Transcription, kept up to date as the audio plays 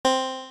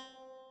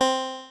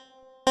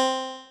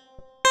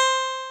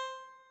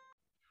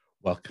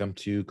welcome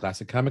to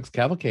Classic Comics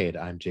Cavalcade.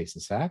 I'm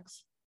Jason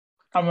Sachs.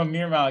 I'm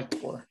Amir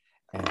Malikpour.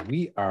 And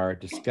we are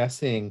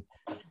discussing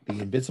The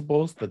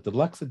Invisibles, the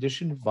Deluxe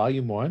Edition,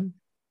 Volume 1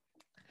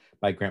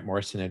 by Grant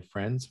Morrison and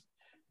Friends,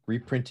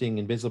 reprinting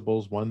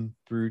Invisibles 1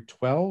 through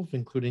 12,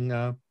 including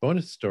a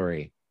bonus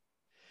story.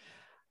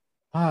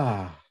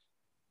 I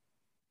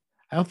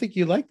don't think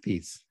you like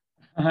these.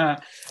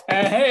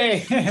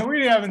 Hey,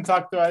 we haven't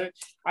talked about it.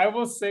 I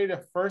will say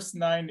the first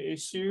 9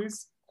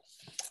 issues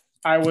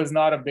I was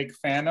not a big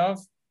fan of,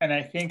 and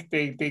I think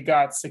they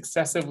got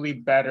successively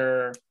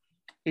better.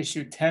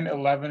 Issue 10,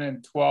 11,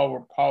 and 12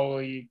 were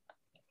probably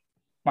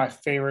my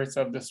favorites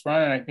of this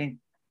run, and I think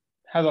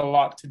has a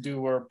lot to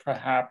do where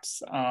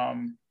perhaps, I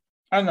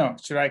don't know,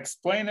 should I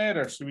explain it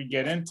or should we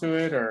get into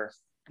it? Or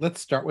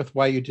let's start with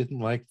why you didn't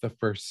like the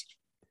first.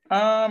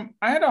 I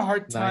had a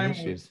hard 9 time.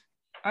 issues.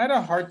 I had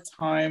a hard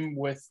time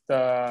with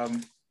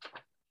the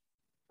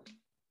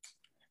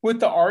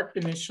art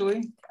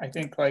initially. I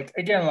think, I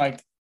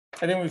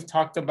think we've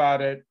talked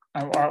about it.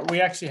 We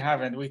actually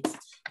haven't. We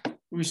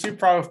should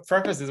probably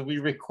preface this. We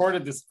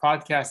recorded this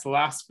podcast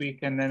last week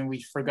and then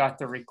we forgot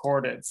to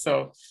record it.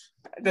 So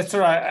that's all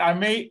right. I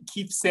may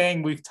keep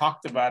saying we've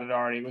talked about it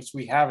already, which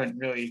we haven't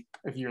really,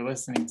 if you're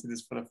listening to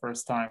this for the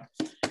first time.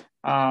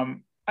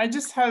 I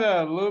just had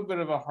a little bit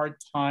of a hard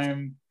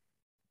time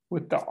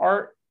with the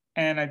art,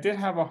 and I did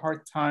have a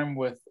hard time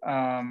with,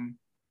 I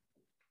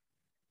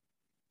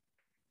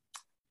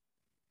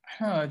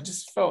don't know, it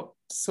just felt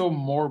so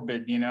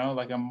morbid,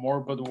 like a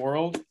morbid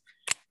world.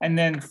 And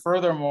then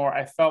furthermore,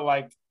 I felt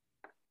like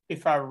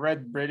if I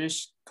read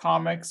British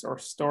comics or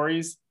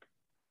stories,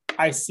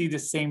 I see the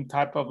same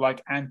type of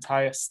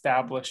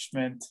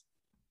anti-establishment,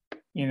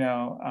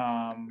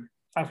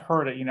 I've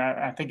heard it,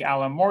 I think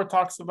Alan Moore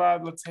talks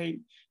about, I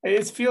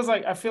feel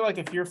like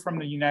if you're from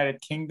the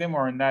United Kingdom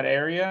or in that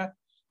area,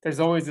 there's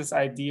always this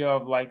idea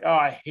of oh,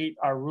 I hate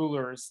our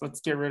rulers.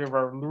 Let's get rid of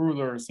our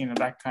rulers,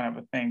 that kind of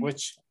a thing,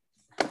 which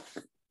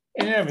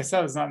in and of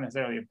itself is not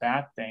necessarily a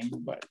bad thing,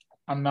 but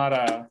I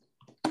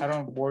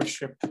don't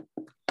worship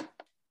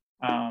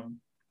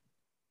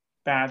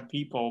bad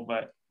people,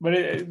 but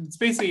it's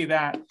basically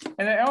that.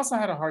 And I also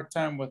had a hard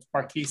time with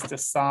Marquis de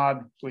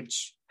Sade,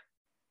 which,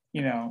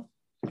 him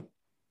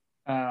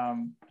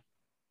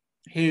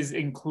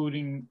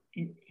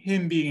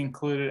being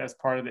included as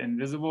part of the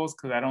Invisibles,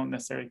 because I don't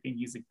necessarily think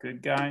he's a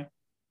good guy,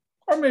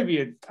 or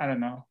maybe I don't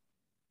know.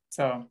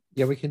 So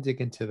yeah, we can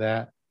dig into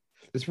that.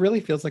 This really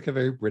feels like a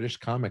very British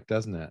comic,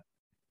 doesn't it?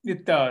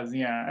 It does,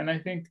 yeah. And I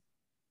think,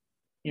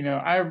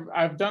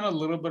 I've done a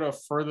little bit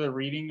of further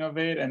reading of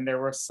it, and there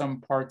were some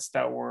parts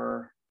that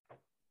were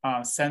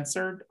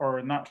censored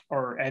or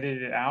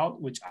edited out,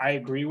 which I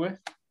agree with.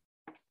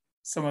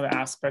 Some of the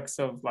aspects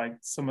of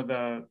some of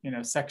the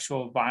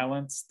sexual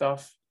violence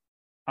stuff,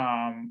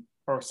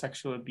 or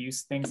sexual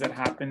abuse things that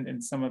happened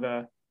in some of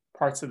the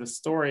parts of the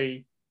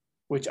story,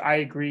 which I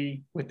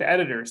agree with the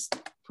editors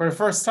for the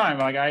first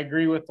time. I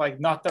agree with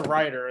not the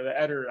writer or the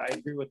editor. I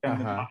agree with them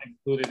to not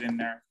include it in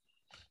there.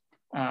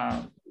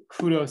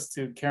 Kudos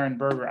to Karen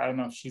Berger. I don't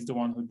know if she's the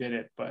one who did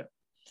it, but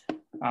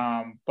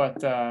I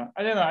don't know.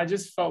 I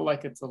just felt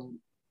like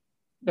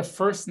the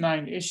first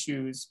 9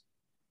 issues,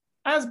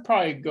 as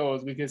probably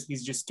goes, because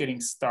he's just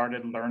getting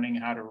started learning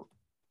how to,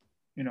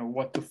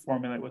 what to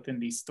formulate within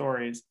these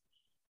stories.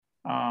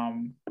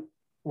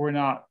 We're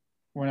not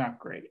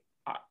great.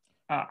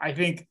 I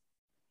think,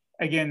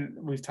 again,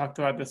 we've talked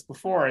about this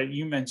before.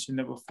 You mentioned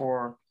it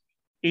before.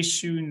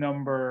 Issue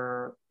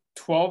number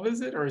 12,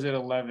 is it, or is it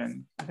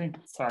 11? I think,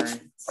 sorry.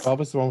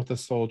 12 is the one with the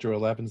soldier.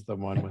 11 is the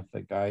one with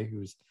the guy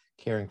who's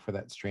caring for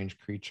that strange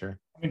creature.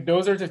 I mean,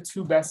 those are the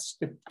two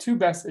best. The 2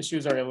 best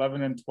issues are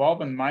 11 and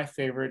 12, and my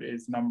favorite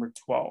is number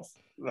 12,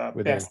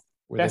 the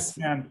Best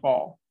Man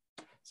Fall.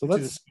 So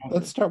let's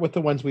start with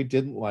the ones we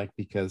didn't like,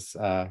 because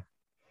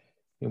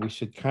we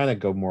should kind of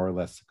go more or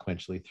less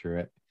sequentially through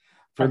it.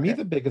 For me,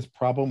 the biggest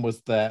problem was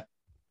that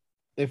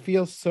it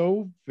feels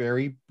so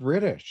very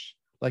British,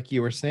 like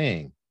you were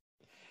saying.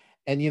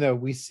 And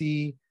we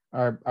see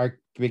our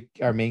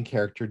main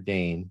character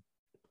Dane,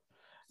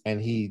 and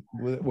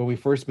when we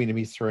first meet him,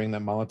 he's throwing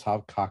that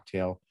Molotov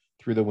cocktail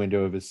through the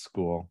window of his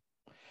school,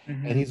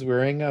 and he's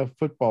wearing a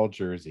football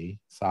jersey,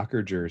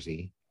 soccer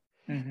jersey,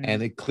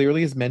 and it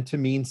clearly is meant to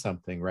mean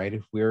something, right?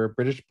 If we're a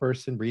British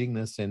person reading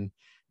this in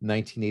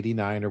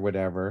 1989 or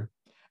whatever,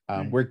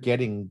 we're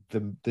getting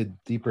the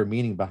deeper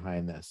meaning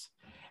behind this.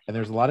 And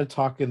there's a lot of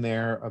talk in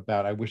there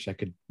about I wish I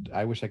could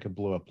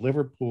blow up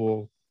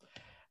Liverpool.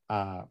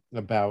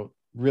 About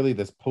really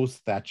this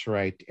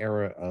post-Thatcherite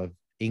era of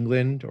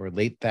England, or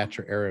late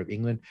Thatcher era of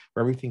England,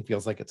 where everything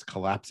feels like it's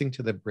collapsing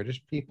to the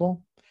British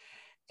people.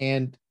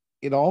 And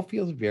it all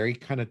feels very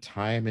kind of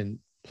time and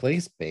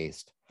place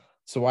based.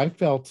 So I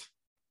felt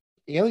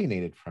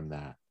alienated from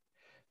that.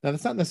 Now,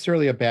 that's not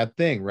necessarily a bad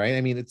thing, right?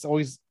 I mean, it's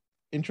always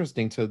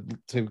interesting to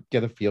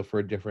get a feel for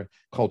a different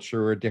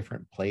culture or a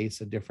different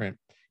place, a different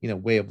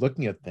way of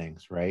looking at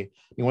things, right?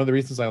 One of the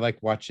reasons I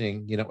like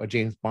watching a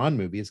James Bond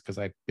movie is because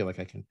I feel like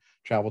I can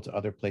travel to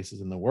other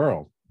places in the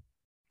world.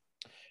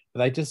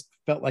 but I just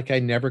felt like I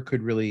never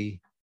could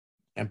really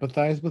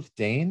empathize with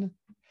Dane.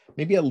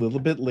 Maybe a little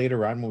bit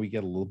later on when we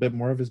get a little bit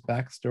more of his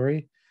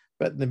backstory.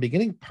 But in the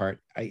beginning part,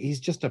 he's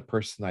just a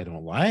person I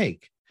don't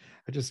like.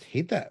 I just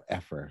hate that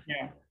effort.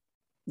 Yeah.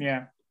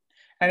 Yeah.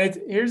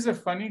 And here's the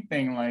funny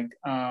thing, like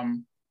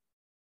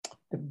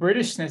the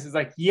Britishness is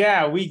like,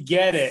 yeah, we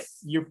get it.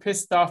 You're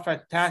pissed off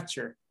at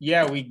Thatcher.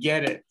 Yeah, we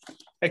get it.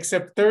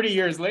 Except 30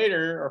 years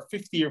later, or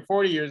 50 or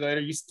 40 years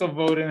later, you still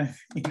vote in,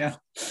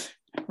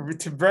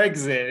 to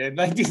Brexit and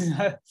like do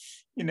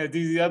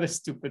the other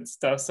stupid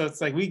stuff. So it's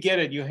like, we get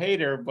it. You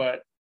hate her,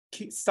 but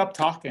stop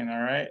talking.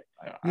 All right.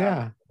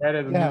 Yeah. I've read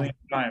it a million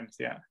times.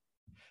 Yeah.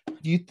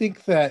 Do you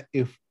think that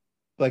if,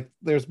 like,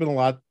 there's been a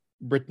lot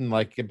written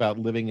like about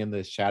living in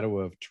the shadow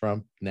of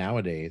Trump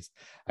nowadays,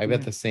 I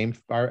bet the same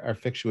our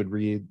fiction would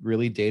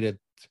really dated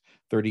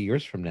 30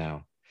 years from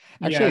now.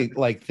 Actually,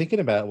 like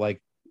thinking about it,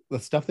 like the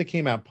stuff that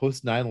came out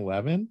post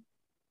 9/11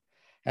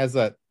 as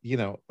a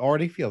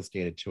already feels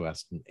dated to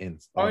us in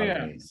a lot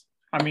of ways.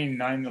 I mean,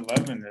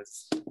 9/11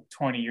 is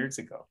 20 years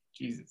ago.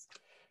 Jesus.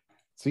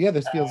 So yeah,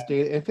 this feels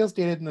dated. It feels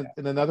dated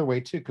in another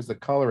way too, because the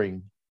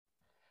coloring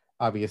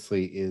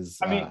obviously is.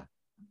 I mean,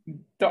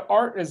 the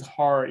art is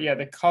hard. Yeah,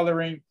 the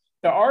coloring.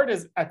 The art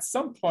is, at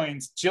some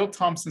points, Jill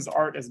Thompson's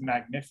art is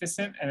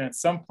magnificent, and at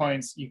some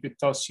points you could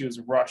tell she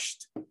was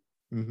rushed.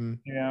 Mm-hmm.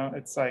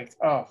 It's like,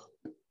 oh.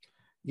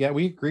 Yeah,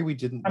 we agree. We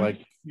didn't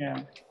like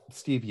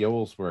Steve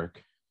Yoel's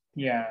work.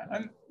 Yeah,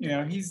 and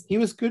he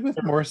was good with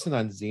Morrison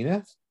on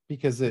Zenith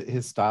because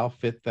his style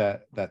fit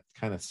that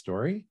kind of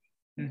story.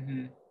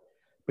 Mm-hmm.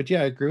 But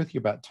yeah, I agree with you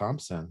about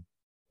Thompson.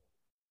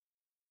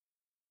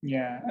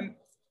 Yeah, and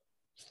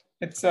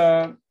it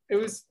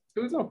was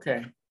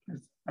okay.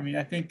 I mean,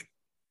 I think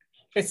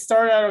it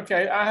started out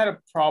okay. I had a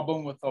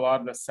problem with a lot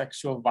of the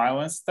sexual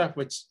violence stuff,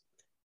 which,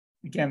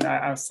 again,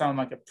 I sound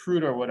like a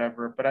prude or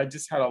whatever, but I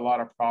just had a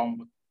lot of problem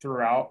with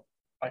throughout,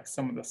 like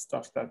some of the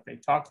stuff that they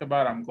talked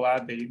about. I'm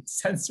glad they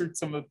censored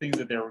some of the things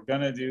that they were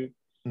gonna do.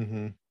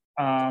 Mm-hmm.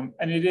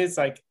 And it is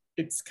like,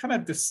 it's kind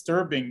of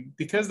disturbing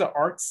because the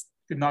art's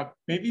not,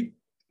 maybe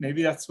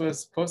that's what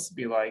it's supposed to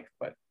be like,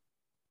 but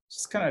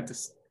just kind of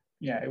just,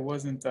 it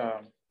wasn't,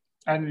 I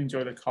didn't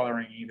enjoy the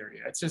coloring either.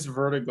 Yeah, it's just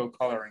Vertigo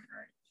coloring,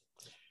 right?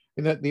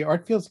 And the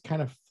art feels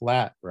kind of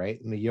flat,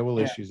 right? In the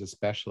Yoel issues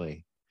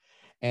especially.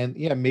 And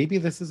yeah, maybe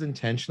this is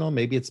intentional.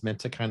 Maybe it's meant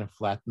to kind of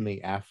flatten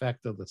the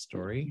affect of the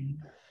story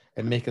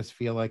and make us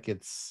feel like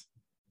it's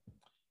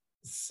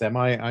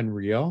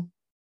semi-unreal.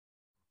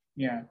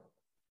 Yeah.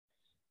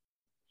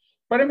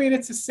 But I mean,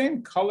 it's the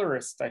same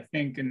colorist, I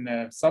think, in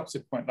the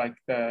subsequent, like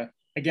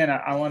again,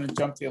 I want to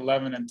jump to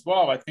 11 and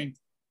 12. I think,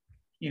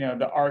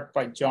 the art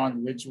by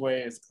John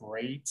Ridgway is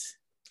great.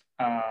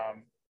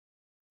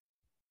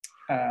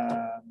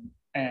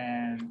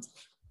 And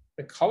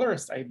the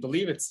colorist, I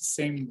believe it's the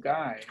same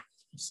guy,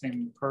 the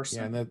same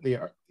person. Yeah,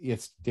 and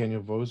it's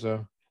Daniel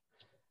Vozo.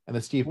 And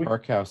the Steve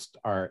Parkhouse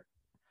art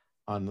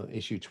on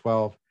issue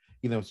 12,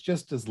 it's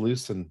just as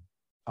loose and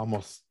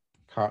almost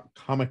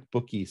comic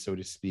booky, so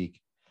to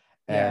speak,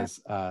 as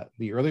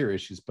the earlier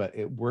issues, but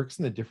it works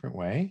in a different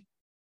way.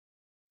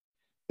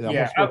 It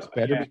almost works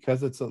better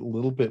because it's a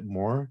little bit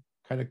more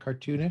kind of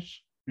cartoonish.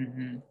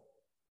 Mm-hmm.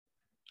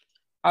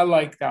 I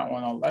like that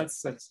one.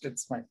 That's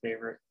my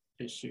favorite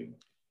issue.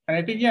 And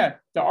I think,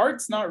 the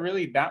art's not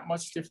really that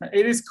much different.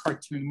 It is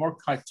more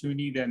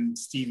cartoony than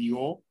Steve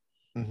Yoel.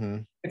 Mm-hmm.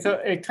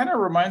 It kind of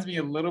reminds me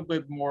a little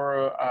bit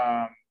more.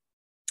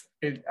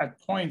 At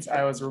points,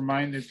 I was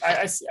reminded.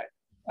 I see.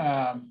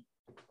 And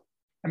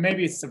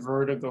maybe it's the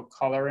Vertigo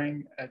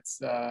coloring. It's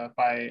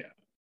by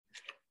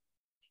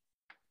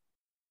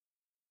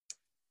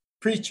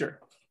Preacher.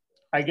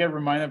 I get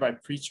reminded by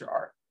Preacher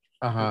art.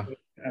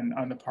 And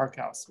on the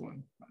Parkhouse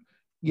one.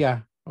 Yeah.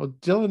 Well,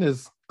 Dylan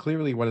is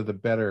clearly one of the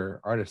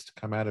better artists to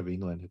come out of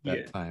England at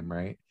that time,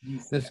 right?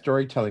 The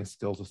storytelling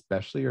skills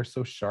especially are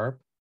so sharp.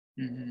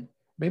 Mm-hmm.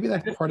 Maybe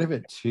that's part of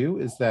it too,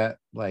 is that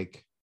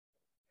like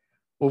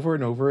over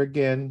and over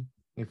again,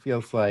 it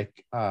feels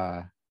like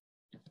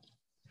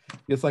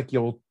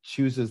Yoel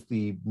chooses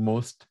the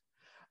most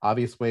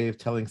obvious way of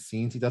telling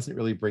scenes. He doesn't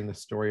really bring the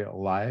story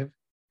alive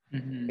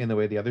in the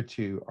way the other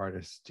two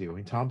artists do.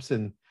 And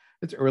Thompson,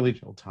 it's early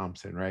Jill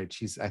Thompson, right?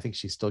 I think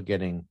she's still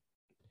getting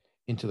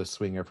into the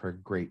swing of her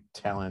great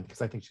talent,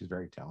 because I think she's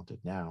very talented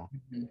now.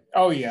 Mm-hmm.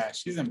 Oh yeah,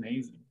 she's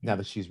amazing. Now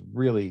that she's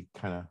really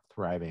kind of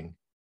thriving.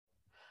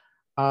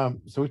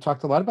 So we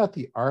talked a lot about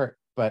the art,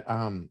 but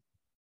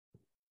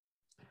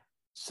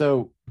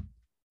so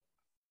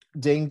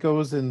Dane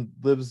goes and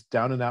lives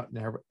down and out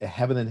in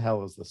heaven and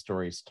hell, as the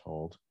story's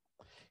told.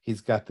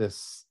 He's got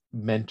this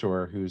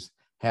mentor who's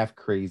half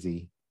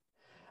crazy.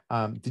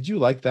 Did you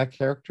like that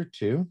character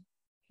too?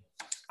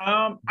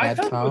 I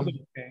thought it was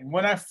okay.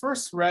 When I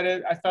first read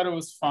it, I thought it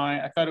was fine.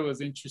 I thought it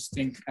was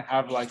interesting to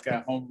have like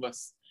a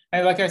homeless.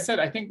 And like I said,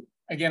 I think,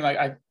 again,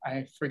 like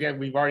I forget,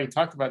 we've already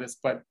talked about this,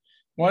 but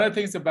one of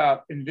the things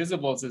about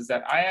Invisibles is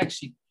that I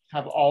actually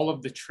have all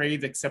of the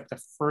trades except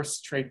the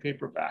first trade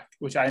paperback,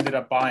 which I ended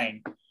up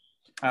buying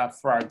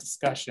for our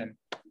discussion.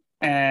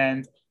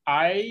 And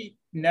I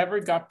never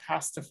got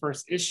past the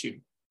first issue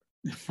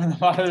for a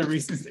lot of the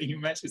reasons that you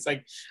mentioned. It's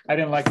like I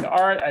didn't like the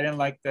art, I didn't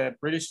like the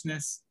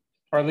Britishness,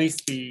 or at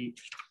least the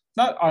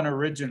not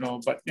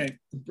unoriginal, but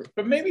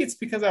but maybe it's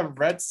because I've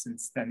read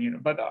since then,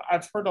 But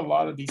I've heard a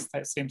lot of these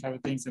same type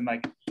of things in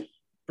like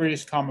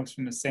British comics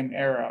from the same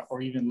era,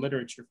 or even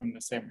literature from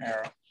the same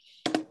era.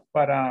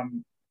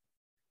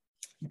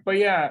 But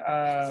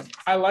yeah,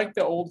 I like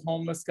the old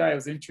homeless guy. It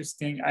was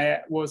interesting.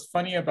 What was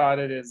funny about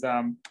it is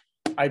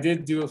I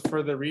did do a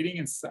further reading,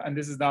 and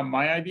this is not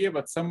my idea,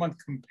 but someone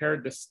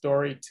compared the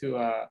story to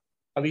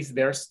at least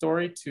their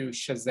story to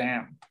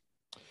Shazam.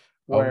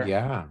 Where,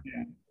 yeah.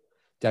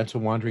 Down to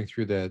wandering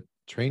through the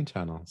train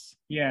tunnels.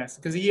 Yes,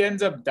 because he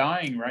ends up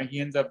dying, right?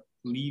 He ends up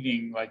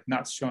leaving, like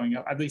not showing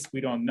up. At least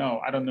we don't know.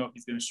 I don't know if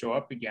he's going to show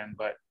up again,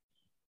 but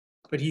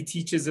he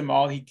teaches him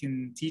all he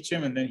can teach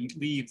him, and then he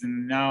leaves.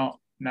 And now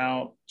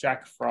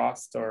Jack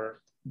Frost or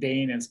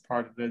Dane is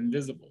part of the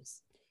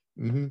Invisibles.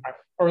 Mm-hmm.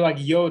 Or like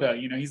Yoda,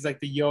 he's like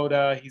the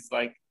Yoda. He's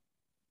like,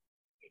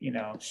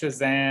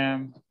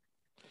 Shazam.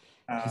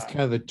 He's kind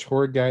of the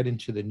tour guide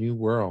into the new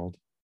world.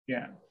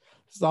 Yeah.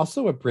 It's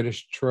also a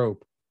British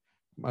trope.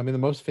 I mean, the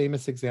most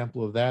famous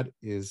example of that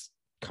is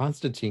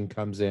Constantine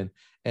comes in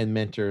and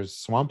mentors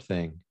Swamp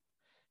Thing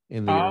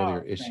in the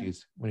earlier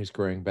issues when he's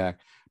growing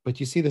back. But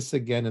you see this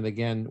again and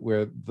again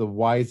where the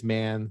wise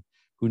man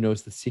who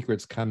knows the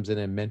secrets comes in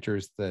and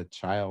mentors the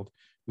child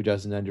who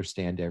doesn't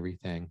understand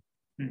everything.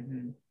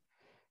 Mm-hmm.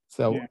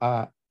 So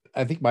I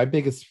think my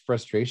biggest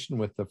frustration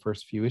with the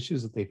first few issues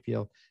is that they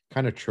feel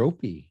kind of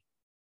tropey.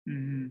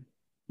 Mm-hmm.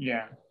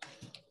 Yeah,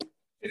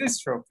 it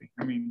is tropey.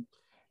 I mean,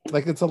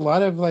 like it's a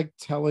lot of like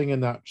telling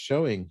and not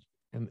showing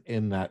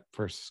in that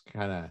first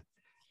kind of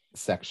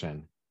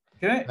section.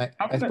 I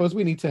suppose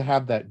we need to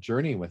have that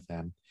journey with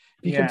them.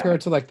 If you compare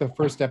it to like the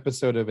first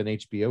episode of an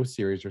HBO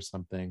series or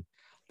something,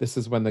 this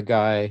is when the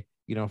guy,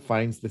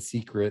 finds the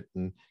secret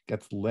and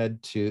gets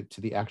led to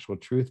the actual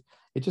truth.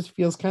 It just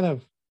feels kind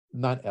of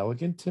not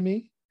elegant to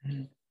me.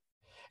 Mm-hmm.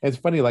 It's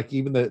funny, like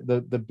even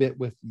the bit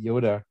with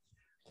Yoda,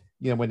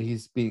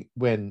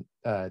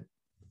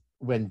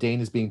 when Dane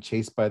is being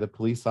chased by the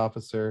police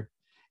officer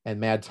and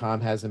Mad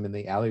Tom has him in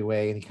the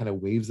alleyway and he kind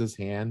of waves his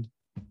hand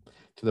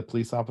to the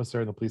police officer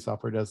and the police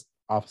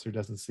officer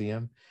doesn't see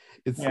him.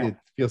 It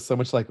feels so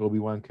much like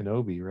Obi-Wan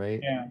Kenobi,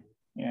 right?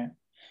 Yeah.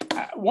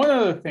 One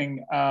other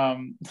thing,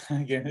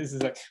 again, this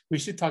is like, we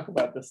should talk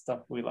about the stuff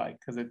we like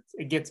because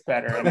it gets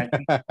better. And I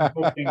think I'm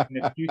hoping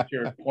in the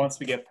future, once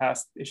we get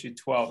past issue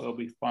 12, it'll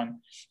be fun.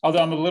 Although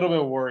I'm a little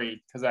bit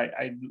worried because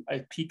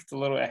I peeked a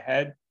little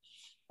ahead.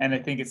 And I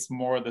think it's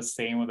more the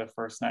same with the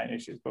first 9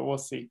 issues, but we'll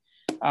see.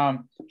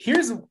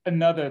 Here's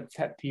another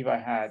pet peeve I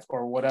had,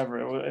 or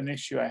whatever, an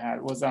issue I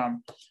had was,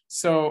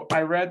 so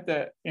I read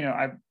that,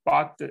 I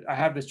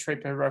have the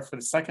trade paperback for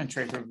the second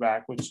trade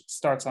paperback, which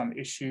starts on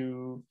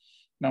issue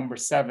number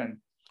 7.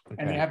 Okay.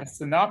 And they have a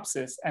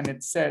synopsis, and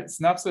it says,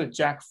 synopsis of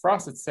Jack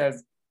Frost, it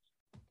says,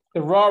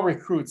 the raw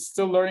recruit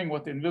still learning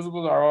what the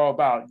Invisibles are all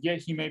about, yet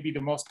he may be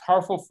the most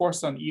powerful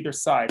force on either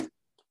side.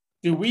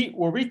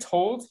 Were we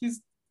told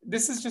he's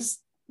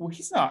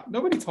not.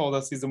 Nobody told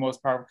us he's the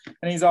most powerful.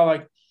 And he's all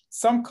like,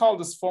 some call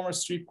this former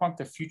street punk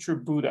the future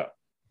Buddha,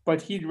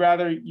 but he'd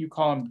rather you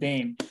call him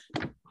Dane.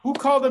 Who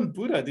called him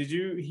Buddha? Did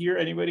you hear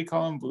anybody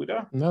call him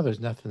Buddha? No, there's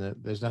nothing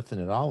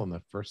at all in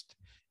the first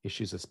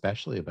issues,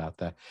 especially about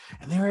that.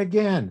 And there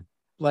again,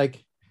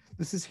 like,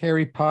 this is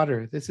Harry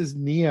Potter. This is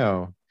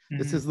Neo. Mm-hmm.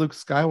 This is Luke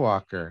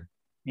Skywalker.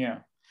 Yeah.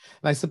 And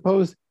I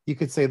suppose you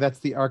could say that's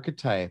the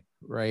archetype,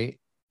 right?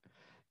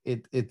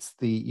 It's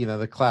the,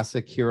 the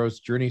classic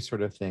hero's journey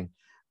sort of thing.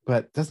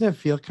 But doesn't it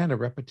feel kind of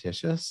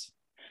repetitious?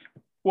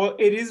 Well,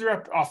 it is,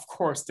 of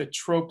course, the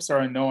tropes are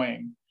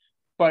annoying.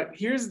 But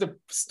here's the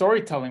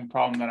storytelling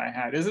problem that I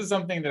had. This is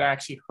something that I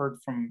actually heard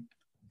from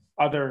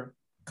other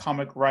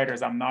comic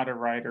writers. I'm not a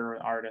writer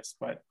or artist,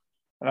 but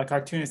like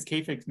cartoonist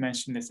Kayfix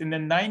mentioned this. In the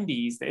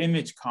 90s, the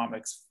Image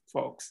Comics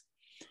folks,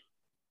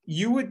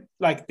 they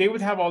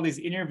would have all these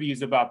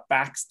interviews about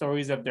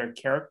backstories of their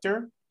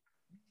character.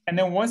 And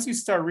then once you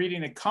start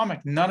reading the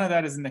comic, none of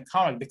that is in the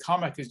comic. The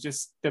comic is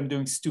just them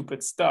doing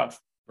stupid stuff.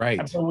 Right.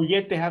 And so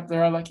yet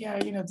they're like,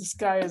 this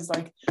guy is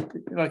like,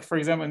 for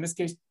example, in this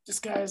case, this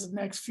guy is the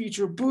next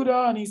future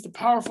Buddha and he's the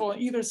powerful on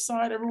either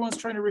side. Everyone's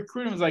trying to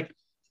recruit him. It's like,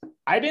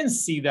 I didn't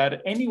see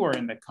that anywhere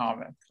in the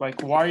comic.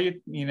 Like, why are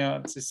you,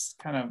 it's just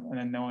kind of an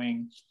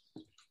annoying.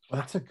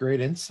 Well, that's a great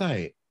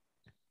insight.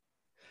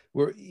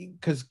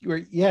 It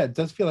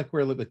does feel like we're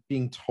a little bit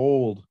being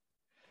told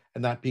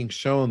and not being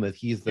shown that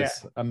he's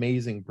this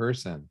amazing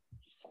person.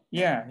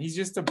 Yeah, he's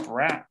just a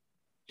brat.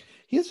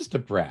 He is just a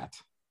brat.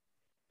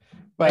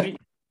 But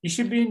he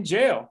should be in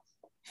jail.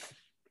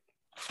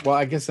 Well,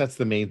 I guess that's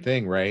the main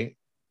thing, right?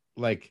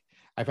 Like,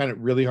 I find it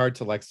really hard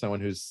to like someone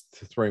who's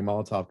throwing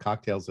Molotov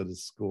cocktails at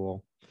his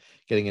school,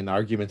 getting in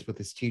arguments with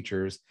his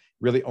teachers,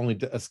 really only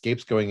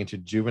escapes going into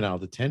juvenile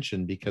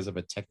detention because of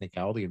a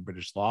technicality in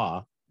British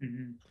law,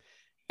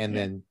 and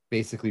then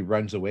basically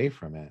runs away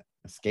from it,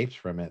 escapes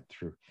from it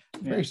through a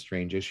very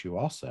strange issue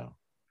also.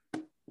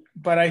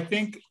 But I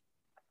think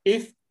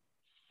if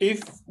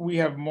if we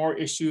have more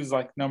issues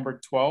like number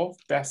 12,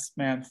 Best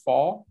Man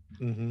Fall,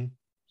 Mm-hmm.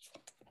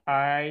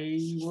 I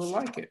will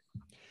like it.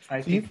 I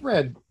So think. you've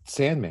read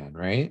Sandman,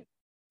 right?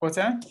 What's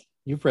that?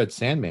 You've read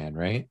Sandman,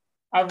 right?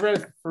 I've read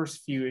the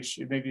first few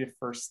issues, maybe the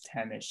first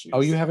 10 Oh,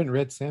 you issues. haven't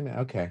read Sandman?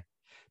 Okay.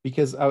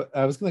 Because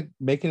I was going to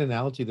make an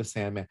analogy to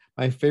Sandman.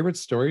 My favorite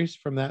stories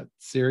from that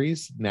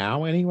series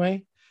now,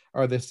 anyway,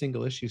 are the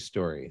single issue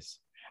stories.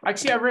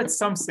 Actually, I've read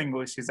some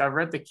single issues. I've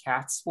read the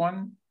Cats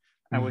one,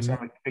 which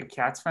Mm-hmm. I'm a big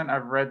Cats fan.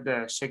 I've read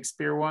the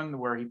Shakespeare one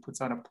where he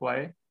puts on a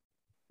play.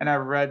 And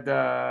I've read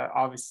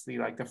obviously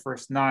like the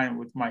first 9,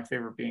 with my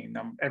favorite being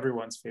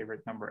everyone's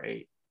favorite number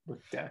 8 with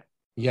Death.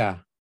 Yeah.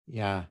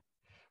 Yeah.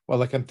 Well,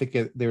 like I'm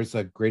thinking there's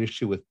a great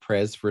issue with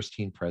Prez, First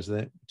Teen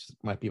President, which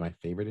might be my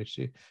favorite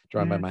issue,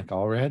 drawn by Mike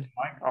Allred.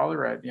 Mike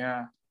Allred,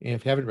 yeah. And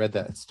if you haven't read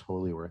that, it's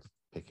totally worth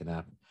picking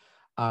up.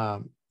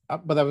 But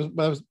that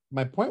was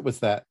my point was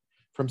that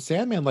from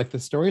Sandman, like the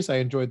stories I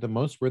enjoyed the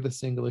most were the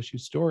single issue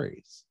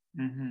stories.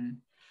 Mm-hmm.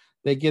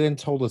 They get in,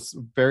 told a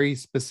very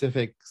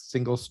specific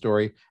single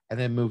story, and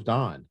then moved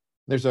on.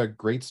 There's a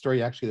great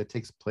story actually that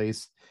takes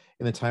place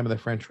in the time of the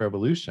French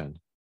Revolution.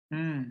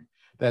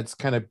 That's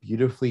kind of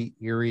beautifully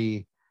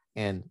eerie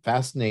and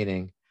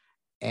fascinating,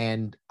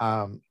 and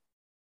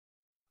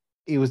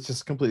it was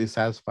just completely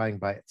satisfying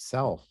by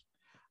itself.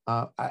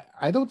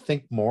 I don't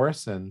think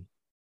Morrison,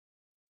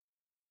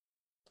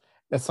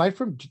 aside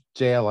from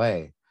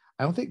JLA,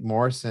 I don't think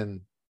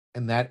Morrison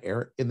in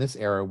this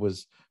era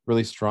was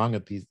really strong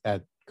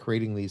at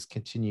creating these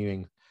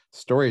continuing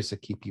stories to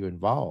keep you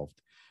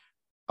involved.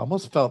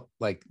 Almost felt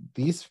like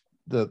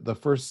the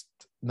first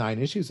 9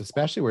 issues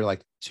especially were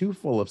like too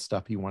full of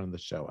stuff he wanted to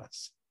show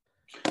us.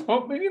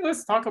 Well, maybe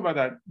let's talk about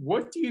that.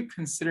 What do you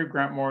consider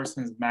Grant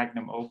Morrison's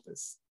magnum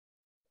opus?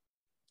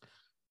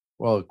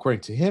 Well, according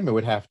to him, it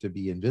would have to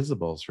be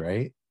Invisibles,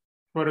 right?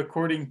 But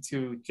according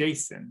to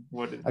Jason,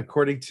 what is it?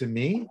 According to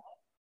me,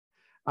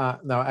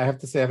 no, I have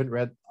to say I haven't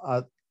read.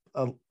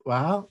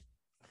 Well,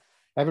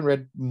 I haven't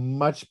read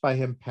much by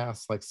him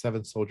past like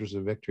Seven Soldiers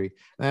of Victory.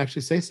 And I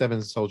actually say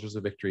Seven Soldiers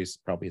of Victory is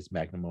probably his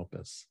magnum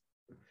opus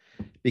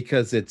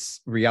because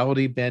it's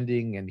reality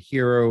bending and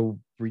hero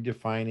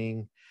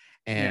redefining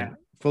and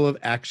full of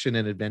action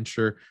and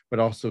adventure, but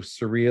also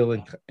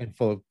surreal and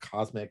full of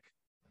cosmic.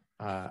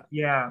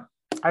 Yeah,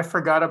 I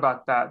forgot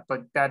about that,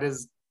 but that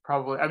is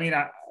probably, I mean,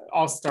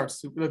 All-Star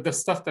Super, the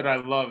stuff that I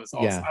love is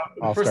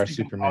All-Star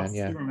Superman,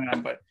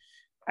 Superman, but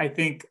I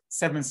think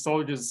Seven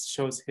Soldiers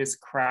shows his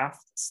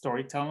craft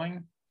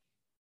storytelling.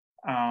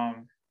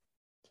 And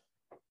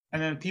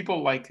then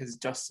people like his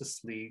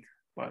Justice League,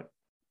 but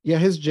yeah,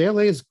 his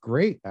JLA is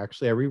great.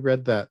 Actually, I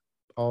reread that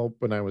all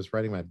when I was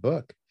writing my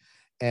book,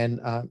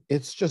 and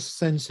it's just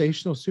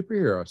sensational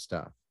superhero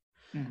stuff.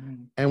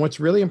 Mm-hmm. And what's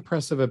really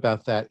impressive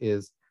about that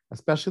is,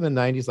 especially in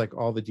the 90s, like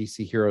all the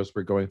DC heroes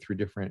were going through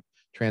different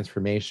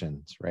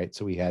transformations, right?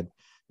 So we had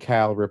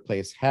Kal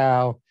replace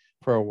Hal.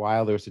 For a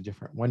while, there was a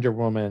different Wonder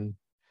Woman.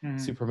 Mm-hmm.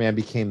 Superman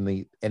became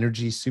the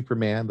energy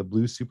Superman, the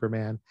blue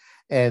Superman.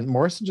 And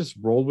Morrison just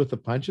rolled with the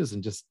punches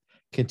and just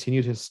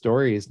continued his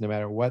stories no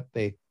matter what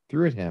they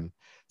threw at him.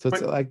 So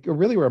it's like a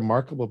really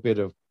remarkable bit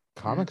of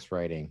comics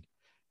writing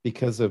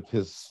because of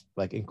his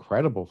like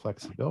incredible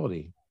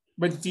flexibility.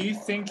 But do you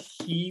think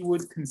he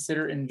would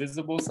consider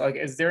Invisibles? Like,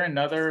 is there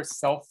another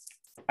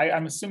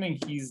I'm assuming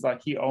he's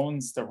like, he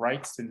owns the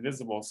rights to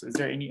Invisibles. Is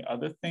there any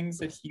other things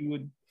that he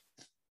would?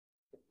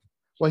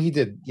 Well, he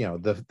did,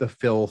 the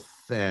filth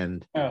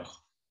and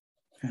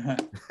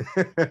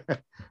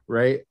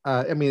right.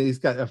 I mean, he's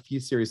got a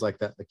few series like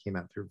that came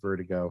out through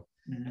Vertigo.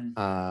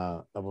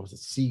 What was it?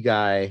 Sea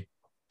Guy.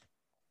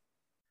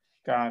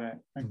 Got it.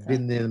 Okay.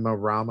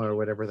 Vinimorama or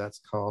whatever that's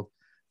called.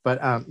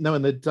 But no,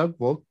 in the Doug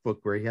Wolk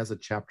book where he has a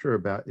chapter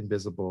about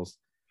Invisibles,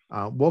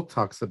 Wolk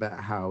talks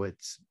about how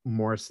it's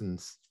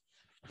Morrison's.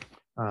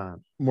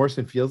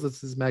 Morrison feels it's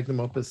his magnum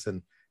opus,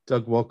 and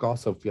Doug Wolk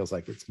also feels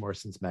like it's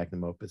Morrison's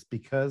magnum opus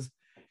because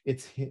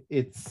it's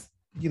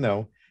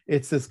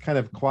this kind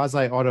of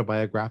quasi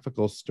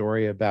autobiographical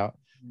story about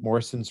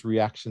Morrison's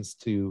reactions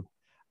to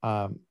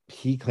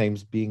he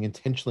claims being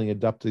intentionally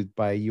abducted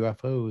by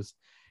UFOs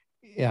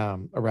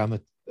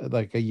around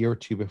like a year or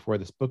two before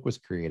this book was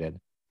created.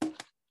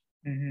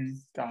 Mm-hmm.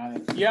 Got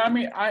it. Yeah, I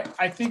mean,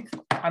 I think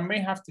I may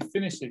have to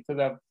finish it because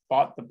I've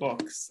bought the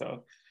book.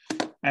 So,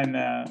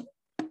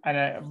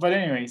 but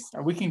anyways,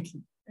 we can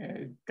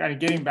kind of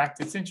getting back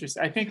to it's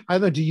interesting. I think. I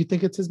don't know. Do you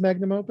think it's his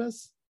magnum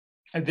opus?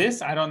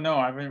 This I don't know.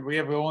 I mean, we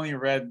have only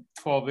read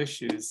 12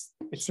 issues.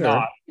 It's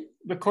not,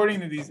 according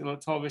to these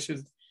 12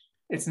 issues,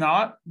 it's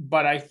not.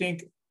 But I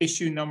think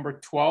issue number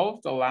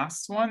 12, the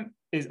last one,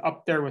 is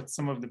up there with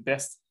some of the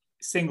best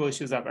single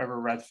issues I've ever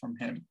read from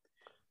him.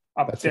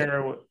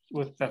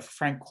 With the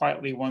Frank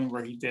Quitely one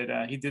where he did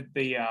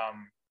the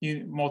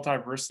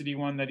Multiversity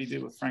one that he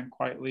did with Frank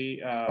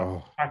Quitely,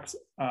 Pax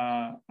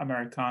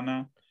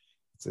Americana.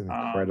 It's an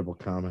incredible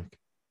comic.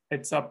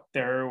 It's up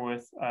there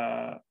with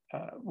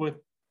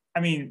I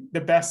mean,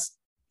 the best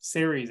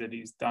series that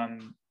he's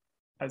done.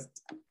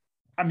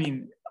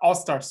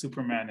 All-Star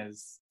Superman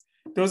is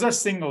those are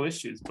single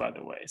issues, by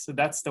the way. So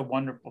that's the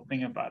wonderful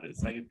thing about it.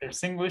 It's like they're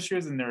single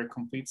issues and they're a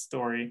complete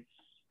story.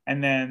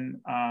 And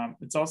then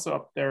it's also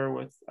up there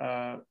with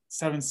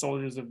Seven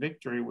Soldiers of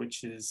Victory,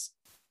 which is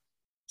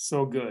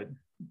so good.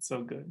 It's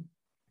so good.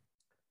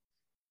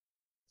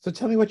 So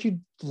tell me what you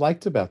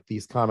liked about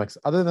these comics,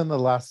 other than the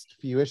last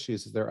few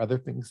issues. Is there other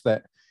things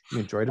that you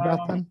enjoyed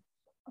about them?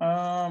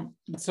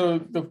 So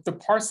the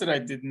parts that I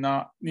did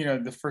not,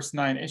 the first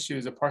 9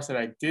 issues, the parts that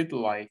I did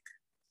like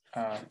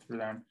through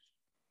them,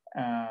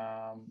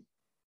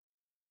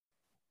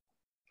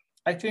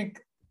 I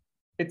think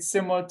it's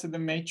similar to the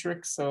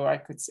Matrix. So I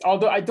could,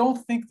 although I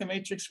don't think the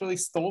Matrix really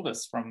stole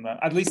this from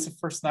at least the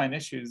first 9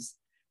 issues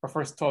or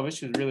first 12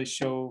 issues really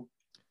show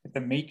the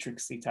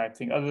Matrixy type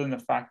thing, other than the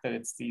fact that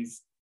it's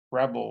these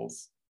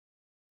rebels.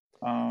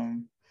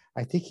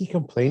 I think he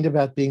complained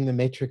about being the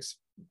Matrix,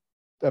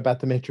 about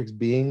the Matrix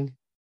being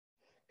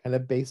kind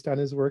of based on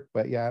his work,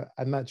 but yeah,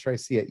 I'm not sure I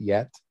see it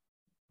yet.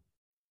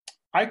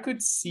 I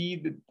could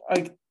see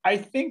I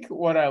think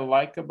what I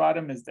like about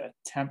him is the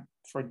attempt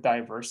for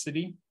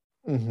diversity.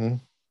 Mm-hmm.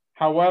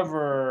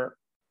 However,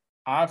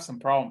 I have some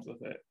problems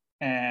with it,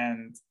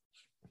 and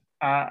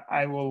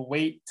I will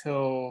wait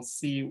till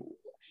see.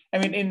 I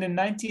mean, in the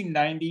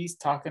 1990s,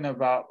 talking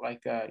about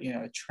like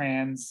a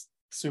trans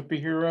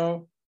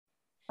superhero,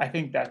 I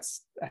think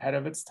that's ahead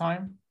of its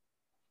time.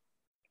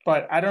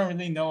 But I don't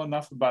really know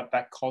enough about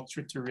that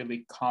culture to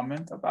really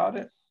comment about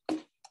it,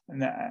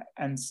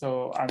 and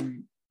so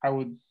I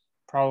would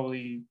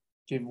probably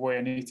give way.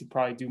 I need to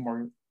probably do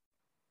more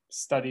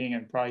studying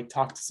and probably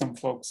talk to some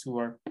folks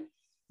who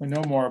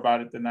know more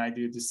about it than I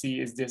do to see,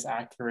 is this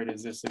accurate?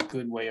 Is this a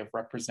good way of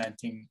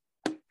representing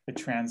a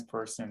trans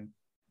person?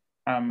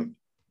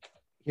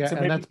 Yeah, so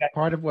and that's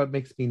part of what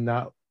makes me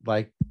not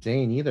like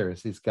Dane either,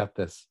 is he's got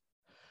this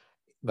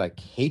like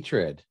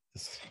hatred,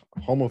 this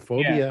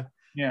homophobia.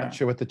 Yeah. Not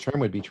sure what the term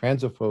would be,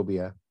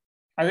 transophobia.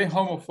 I think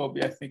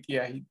homophobia. I think,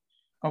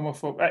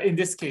 homophobic. In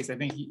this case, I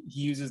think he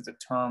uses the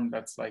term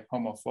that's like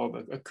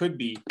homophobic. It could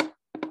be.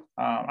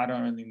 I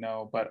don't really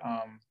know, but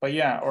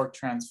yeah, or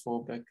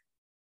transphobic.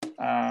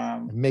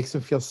 It makes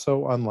him feel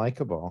so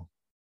unlikable.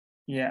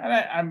 Yeah, and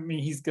I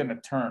mean, he's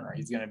gonna turn, or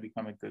he's gonna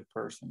become a good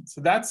person.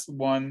 So that's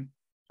one.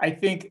 I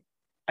think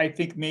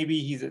maybe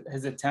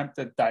his attempt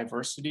at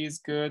diversity is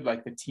good.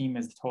 Like the team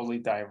is totally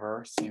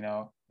diverse.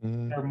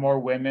 There are more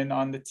women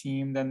on the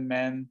team than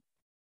men.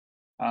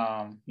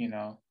 I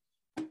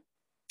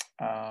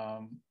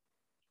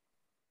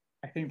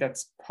think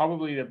that's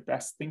probably the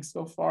best thing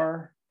so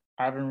far.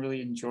 I haven't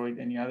really enjoyed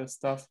any other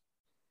stuff.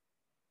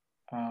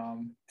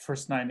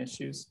 First 9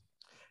 issues.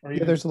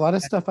 Yeah, there's a lot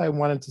of stuff I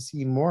wanted to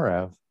see more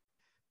of.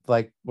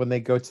 Like when they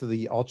go to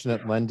the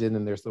alternate London,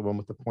 and there's the one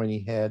with the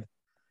pointy head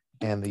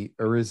and the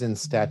Urizen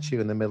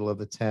statue in the middle of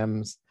the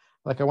Thames.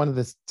 Like I wanted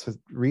this to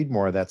read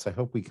more of that, so I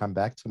hope we come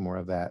back to more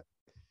of that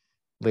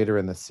later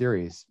in the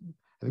series.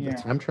 I think the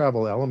time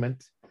travel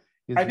element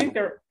is, I think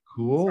they're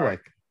cool. Sorry.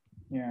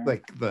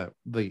 Like the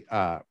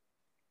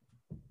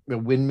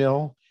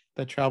windmill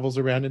that travels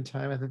around in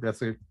time. I think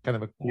that's a kind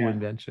of a cool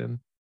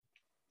invention.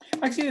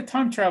 Actually, the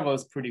time travel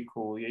is pretty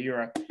cool. Yeah, you're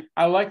right.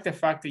 I like the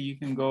fact that you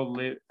can go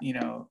live,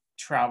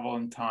 travel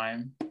in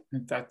time. I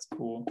think that's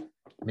cool.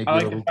 Maybe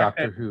like a little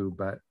Doctor Who,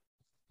 but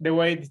the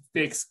way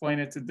they explain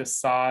it to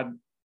Desaad,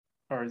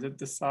 or is it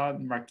Desaad?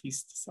 Marquis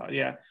Desaad,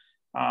 yeah.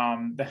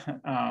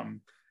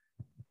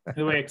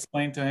 The way I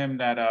explained to him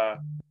that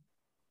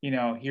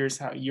here's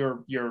how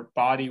your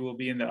body will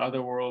be in the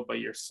other world, but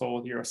your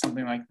soul here, or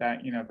something like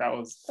that. That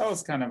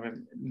was kind of a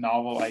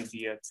novel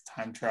idea to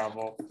time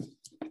travel.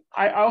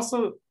 I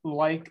also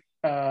like,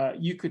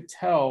 you could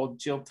tell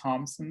Jill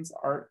Thompson's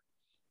art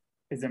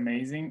is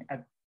amazing,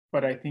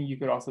 but I think you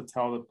could also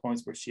tell the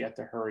points where she had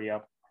to hurry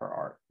up her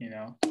art.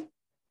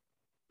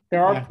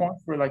 There are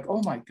points where like,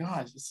 oh my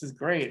gosh, this is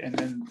great, and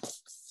then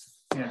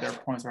there are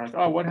points where like,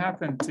 oh, what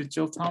happened to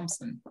Jill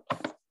Thompson?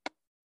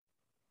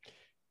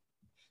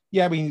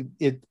 Yeah, I mean,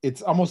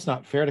 it's almost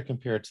not fair to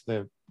compare it to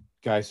the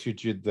guys who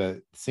did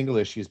the single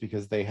issues,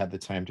 because they had the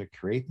time to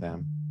create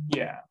them.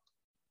 Yeah.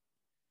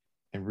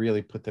 And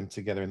really put them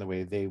together in the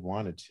way they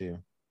wanted to.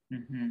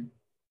 Mm-hmm.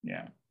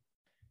 Yeah.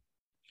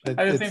 At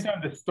the same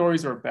time, the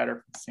stories are better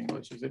for the single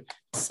issues,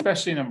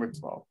 especially number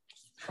 12.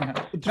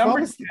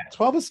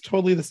 12 is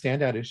totally the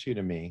standout issue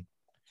to me.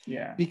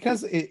 Yeah.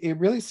 Because it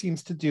really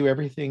seems to do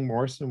everything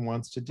Morrison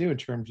wants to do in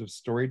terms of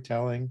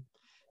storytelling,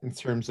 in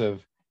terms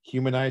of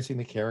humanizing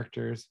the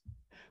characters.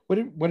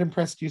 What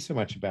impressed you so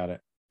much about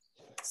it?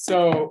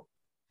 So,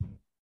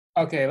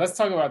 okay, let's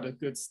talk about the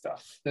good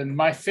stuff. Then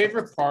my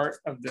favorite part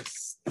of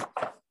this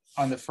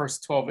on the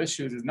first 12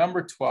 issues is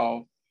number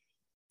 12.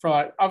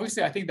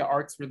 Obviously, I think the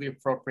art's really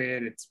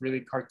appropriate. It's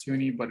really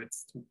cartoony, but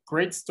it's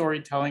great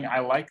storytelling. I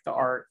like the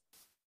art.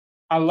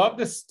 I love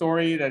the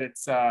story that it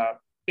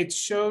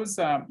shows,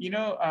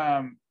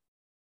 the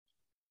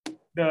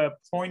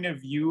point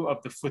of view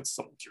of the foot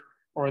soldier,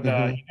 or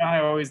there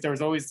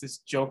was always this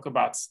joke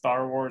about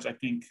Star Wars. I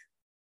think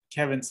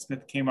Kevin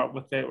Smith came up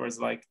with it, where it's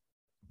like,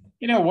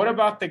 what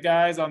about the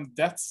guys on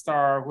Death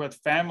Star who had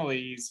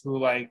families who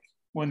like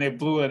when they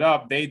blew it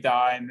up, they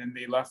die, and then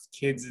they left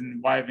kids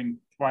and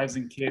wives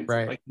and kids,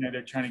 Right. like, you know,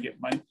 they're trying to get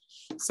money.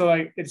 So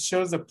like it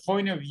shows the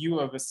point of view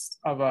of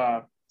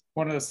a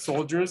one of the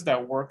soldiers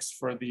that works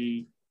for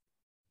the,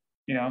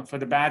 you know, for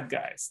the bad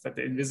guys that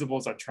the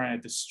Invisibles are trying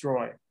to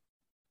destroy.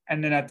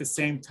 And then at the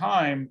same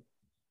time,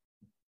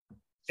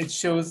 it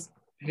shows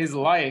his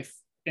life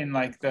in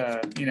like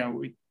the, you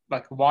know,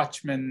 like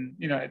Watchmen,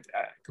 you know,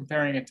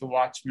 comparing it to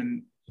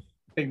Watchmen,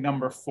 I think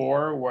number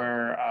 4,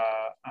 where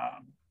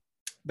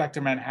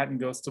Dr. Manhattan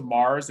goes to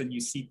Mars, and you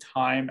see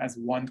time as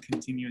one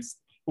continuous,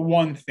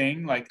 one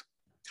thing. Like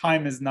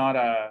time is not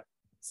a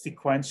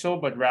sequential,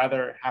 but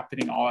rather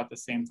happening all at the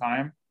same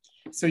time.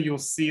 So you'll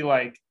see,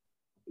 like,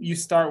 you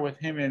start with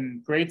him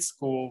in grade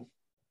school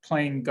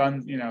playing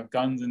guns, you know,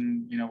 guns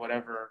and, you know,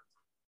 whatever,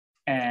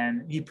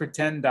 and he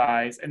pretend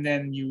dies, and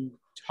then you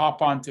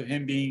hop onto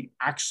him being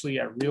actually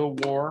at real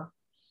war,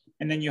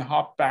 and then you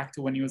hop back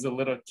to when he was a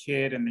little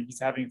kid and he's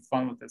having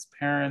fun with his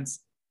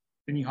parents.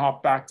 Then you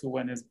hop back to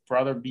when his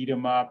brother beat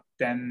him up.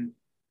 Then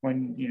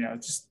when, you know,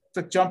 just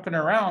jumping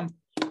around.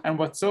 And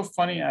what's so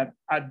funny,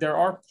 there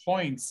are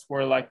points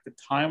where like the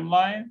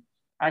timeline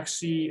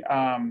actually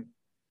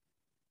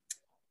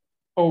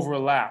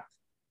overlap.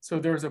 So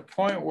there's a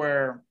point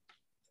where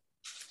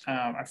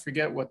I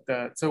forget what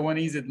so when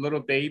he's a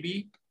little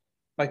baby,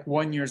 like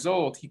 1 year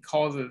old, he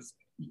calls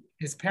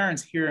his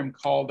parents hear him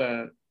call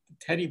the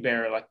teddy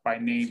bear like by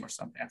name or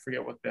something. I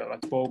forget what the,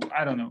 like, Bob,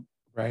 I don't know.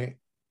 Right.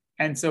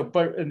 And so,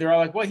 and they're all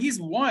like, well, he's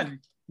 1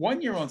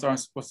 year olds aren't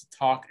supposed to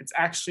talk. It's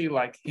actually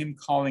like him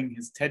calling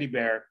his teddy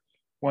bear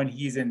when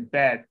he's in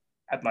bed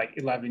at like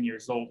 11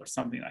 years old or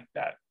something like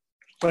that.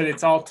 But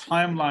it's all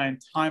time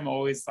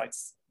always, like,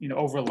 you know,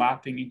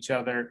 overlapping each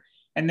other.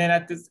 And then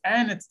at this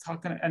end, it's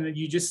talking, and then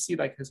you just see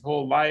like his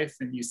whole life,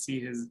 and you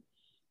see his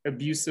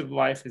abusive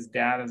life. His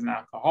dad is an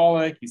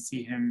alcoholic. You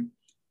see him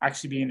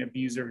actually being an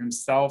abuser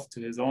himself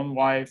to his own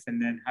wife,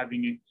 and then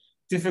having a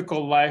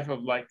difficult life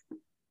of like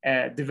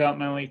a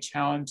developmentally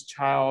challenged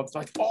child.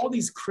 Like all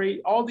these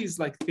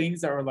like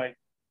things that are like,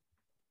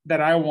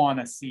 that I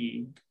want to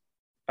see,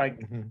 like,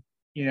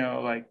 you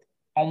know, like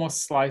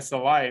almost slice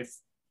of life.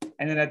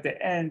 And then at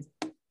the end,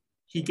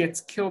 he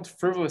gets killed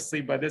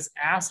frivolously by this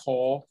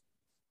asshole,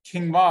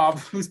 King Mob,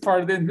 who's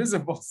part of the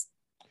Invisibles.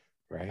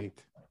 Right.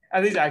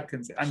 At least I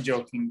can say, I'm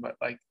joking, but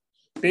like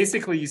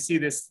basically you see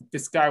this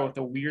guy with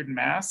a weird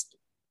mask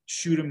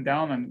shoot him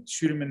down and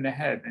shoot him in the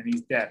head, and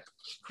he's dead,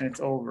 and it's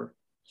over.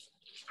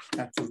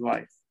 That's his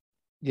life.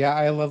 Yeah,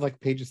 I love like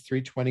pages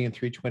 320 and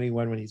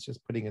 321 when he's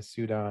just putting a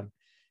suit on,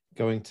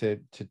 going to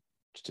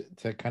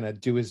kind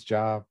of do his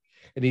job,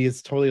 and he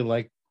is totally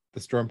like the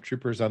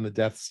stormtroopers on the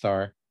Death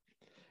Star.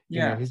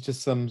 You know, he's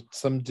just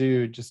some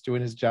dude just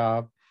doing his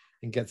job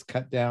and gets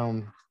cut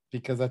down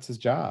because that's his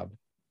job.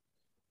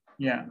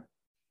 Yeah.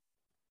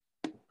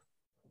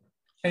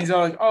 And he's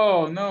all like,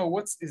 "Oh no,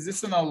 is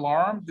this an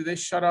alarm? Did they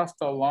shut off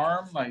the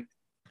alarm? Like,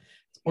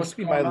 it's supposed to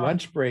be my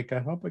lunch break. I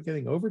hope I'm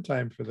getting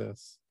overtime for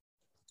this."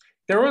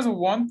 There was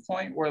one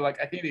point where,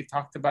 like, I think they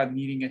talked about him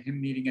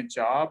needing a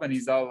job, and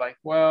he's all like,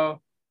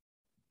 "Well,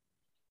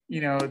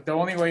 you know, the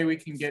only way we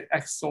can get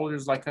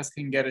ex-soldiers like us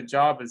can get a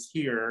job is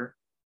here.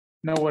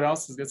 No one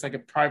else is. It's like a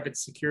private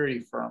security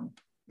firm."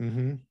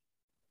 Mm-hmm.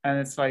 And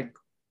it's like,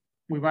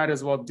 we might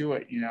as well do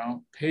it, you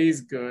know,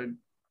 pays good,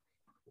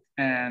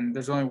 and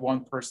there's only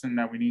one person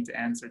that we need to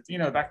answer to, you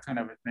know, that kind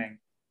of a thing.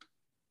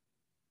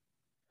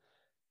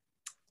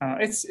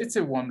 It's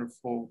a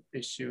wonderful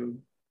issue,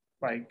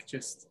 like,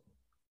 just,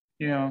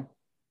 you know,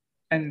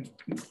 and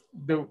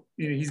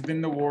he's been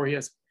in the war. He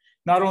has,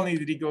 not only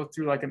did he go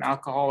through like an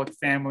alcoholic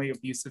family,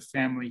 abusive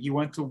family, he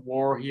went to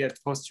war, he had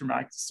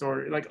post-traumatic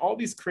disorder, like all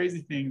these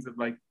crazy things of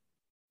like,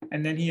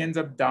 and then he ends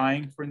up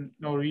dying for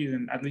no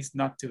reason, at least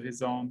not to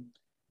his own,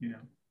 you know,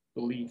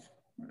 belief,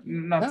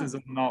 not to his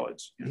own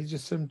knowledge. He's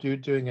just some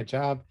dude doing a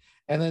job.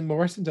 And then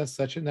Morrison does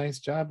such a nice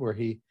job where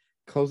he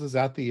closes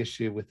out the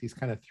issue with these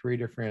kind of 3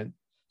 different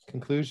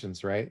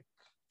conclusions, right?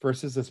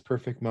 First is this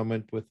perfect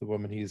moment with the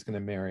woman he's going to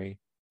marry.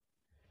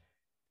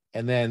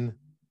 And then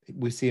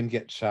we see him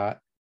get shot.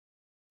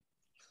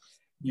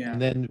 Yeah.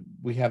 And then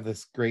we have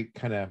this great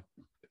kind of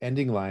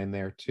ending line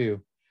there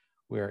too,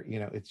 where, you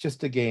know, it's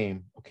just a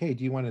game. Okay,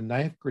 do you want a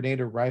knife,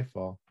 grenade, or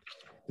rifle?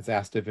 It's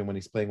asked of him when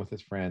he's playing with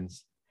his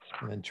friends.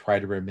 And then try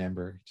to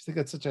remember. I just think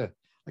that's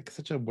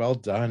such a well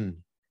done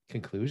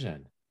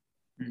conclusion.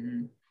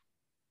 Mm-hmm.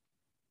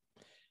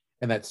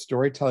 And that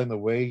storytelling, the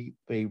way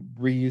they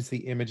reuse the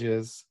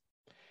images,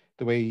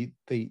 the way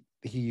he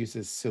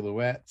uses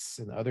silhouettes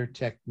and other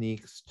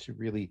techniques to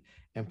really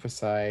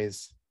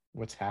emphasize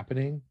what's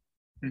happening.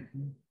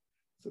 Mm-hmm.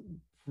 So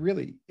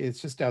really,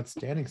 it's just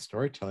outstanding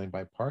storytelling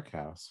by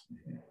Parkhouse.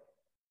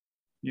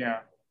 Yeah.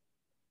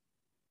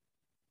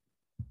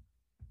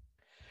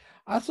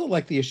 I also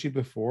like the issue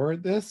before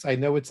this. I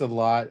know it's a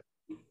lot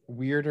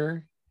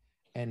weirder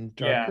and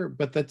darker,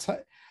 but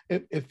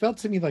it felt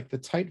to me like the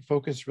tight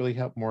focus really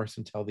helped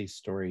Morrison tell these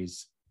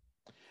stories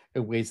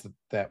in ways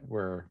that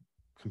were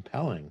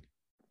compelling.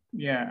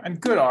 Yeah, and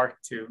good art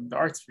too. The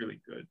art's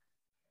really good.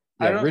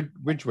 I Yeah, don't.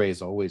 Ridgway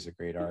is always a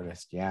great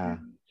artist. Yeah.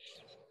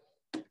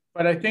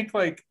 But I think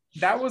like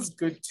that was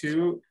good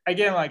too.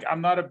 Again, like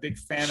I'm not a big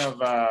fan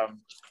of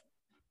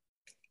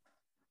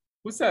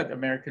who's that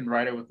American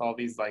writer with all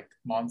these like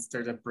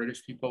monsters that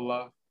British people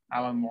love?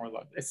 Alan Moore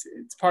love. It's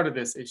part of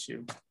this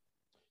issue.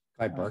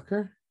 By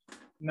Barker?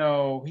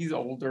 No, he's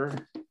older.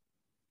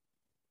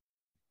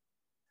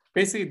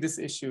 Basically, this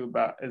issue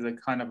about is a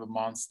kind of a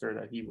monster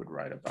that he would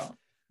write about.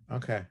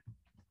 Okay.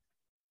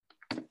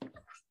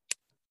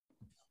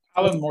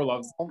 Alan Moore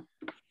loves him.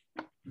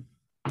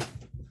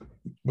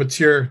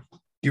 Do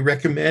you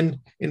recommend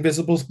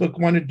Invisibles book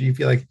one, or do you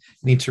feel like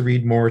you need to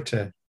read more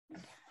to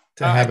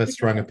have a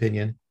strong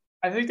opinion?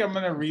 I think I'm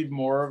gonna read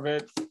more of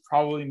it.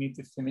 Probably need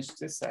to finish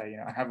this. I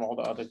have all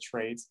the other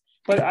trades.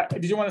 But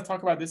did you want to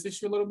talk about this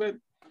issue a little bit?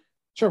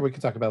 Sure, we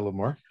can talk about it a little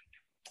more.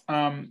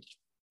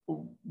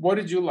 What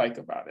did you like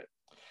about it?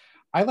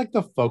 I like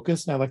the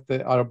focus and I like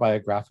the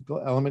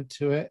autobiographical element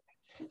to it.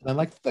 And I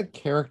like the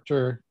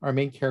character, our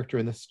main character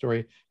in this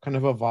story, kind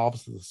of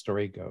evolves as the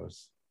story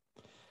goes.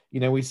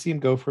 We see him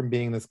go from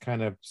being this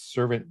kind of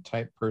servant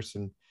type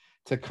person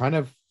to kind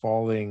of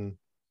feeling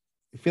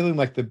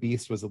like the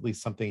beast was at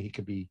least something he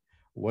could be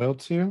loyal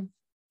to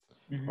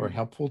or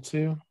helpful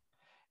to.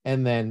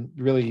 And then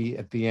really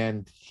at the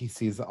end, he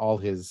sees all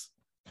his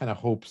kind of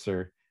hopes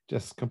are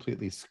just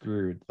completely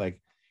screwed.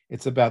 Like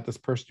it's about this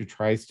person who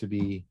tries to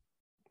be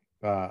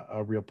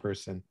a real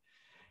person,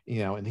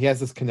 and he has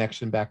this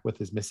connection back with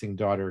his missing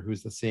daughter,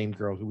 who's the same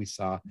girl who we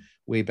saw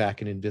way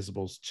back in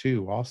Invisibles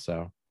 2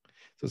 also.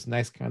 So it's a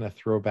nice kind of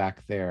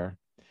throwback there.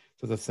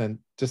 So that's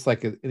just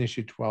like in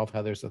issue 12,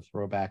 how there's a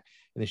throwback.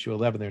 In issue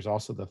 11, there's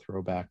also the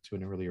throwback to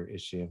an earlier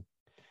issue.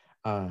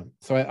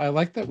 So I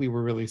like that we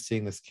were really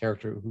seeing this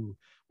character who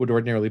would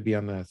ordinarily be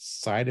on the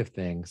side of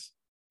things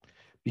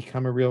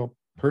become a real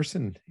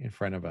person in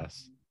front of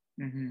us.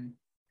 And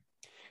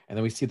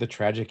then we see the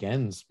tragic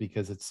ends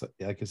because it's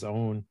like his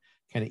own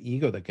kind of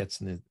ego that gets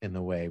in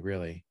the way,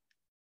 really.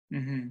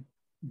 One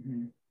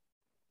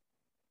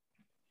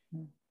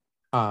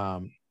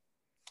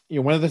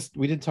of this,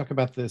 we didn't talk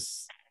about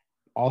this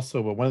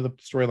also, but one of the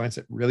storylines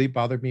that really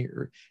bothered me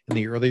in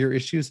the earlier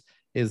issues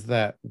is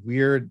that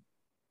weird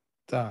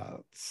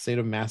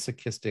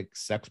sadomasochistic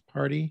sex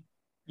party.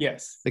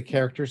 Yes, the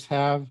characters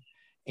have,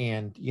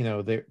 and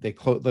they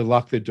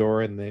lock the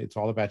door, and it's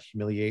all about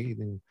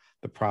humiliating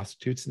the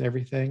prostitutes and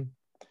everything.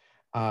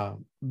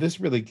 This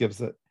really gives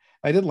it.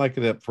 I didn't like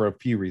it for a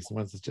few reasons.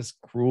 One, it's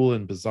just cruel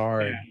and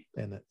bizarre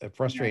and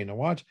frustrating to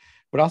watch,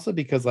 but also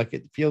because like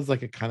it feels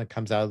like it kind of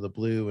comes out of the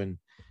blue and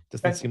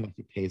doesn't seem like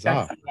it pays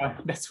off.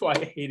 That's why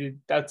I hated.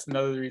 That's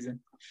another reason.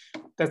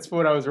 That's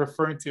what I was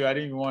referring to. I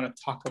didn't even want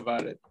to talk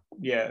about it.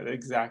 Yeah,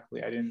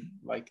 exactly. I didn't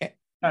like it.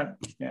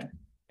 Yeah.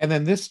 And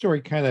then this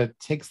story kind of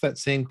takes that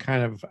same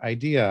kind of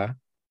idea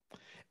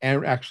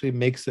and actually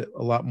makes it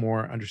a lot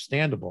more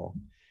understandable,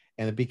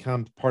 and it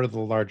becomes part of the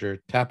larger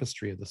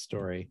tapestry of the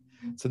story.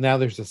 So now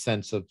there's a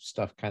sense of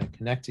stuff kind of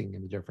connecting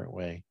in a different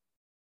way.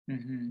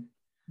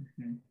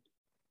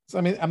 So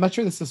I mean, I'm not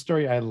sure this is a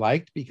story I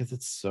liked because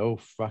it's so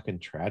fucking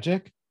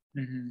tragic.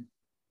 And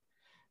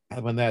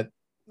when that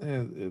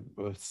it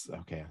was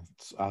okay,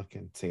 I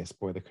can say a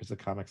spoiler because the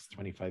comic's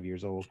 25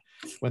 years old.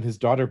 When his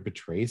daughter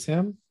betrays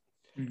him,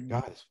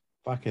 God, it's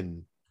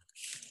fucking,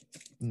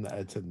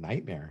 it's a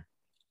nightmare.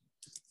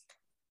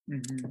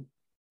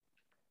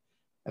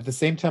 At the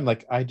same time,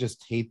 like I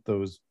just hate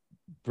those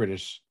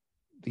British,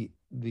 the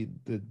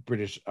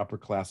British upper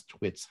class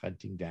twits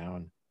hunting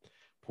down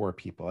poor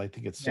people. I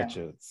think it's such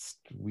a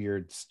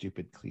weird,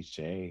 stupid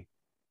cliche.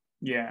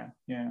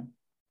 It's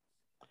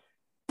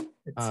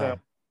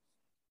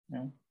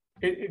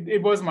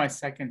it was my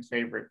second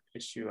favorite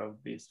issue of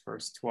these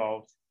first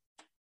 12.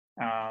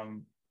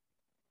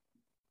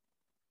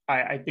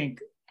 I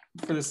think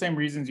for the same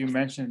reasons you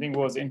mentioned, I think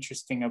what was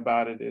interesting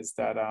about it is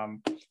that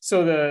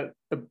so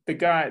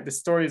the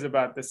story is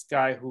about this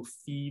guy who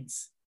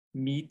feeds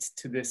meat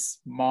to this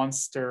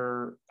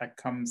monster that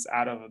comes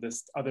out of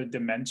this other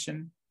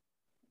dimension.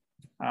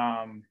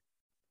 I'm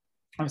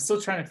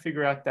still trying to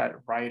figure out that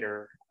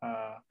writer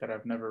that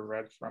I've never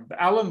read from. But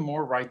Alan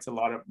Moore writes a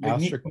lot of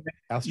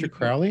Aleister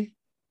Crowley?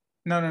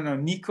 No,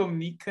 Nico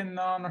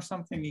Mikonon or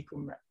something.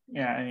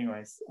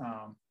 Anyways.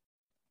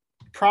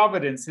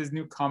 Providence, his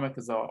new comic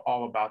is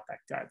all about that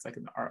guy. It's like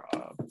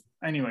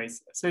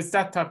anyways, so it's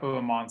that type of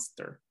a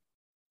monster.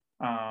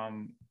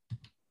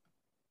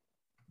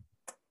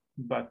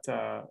 But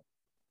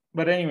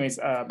anyways,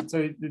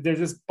 so there's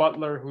this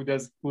butler who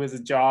has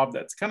a job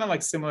that's kind of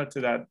like similar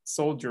to that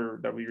soldier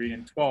that we read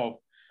in 12.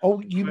 Oh,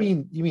 you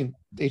mean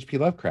H.P.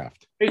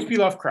 Lovecraft? H.P.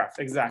 Lovecraft,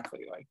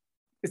 exactly. Like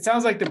it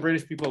sounds like the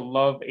British people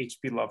love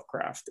H.P.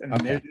 Lovecraft, and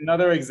there's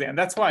another example.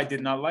 That's why I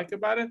did not like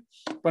about it.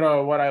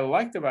 But what I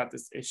liked about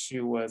this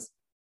issue was,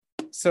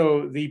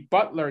 so the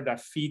butler that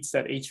feeds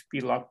that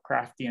H.P.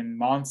 Lovecraftian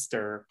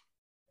monster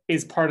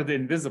is part of the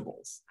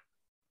Invisibles.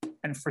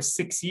 And for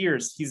 6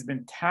 years, he's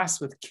been tasked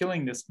with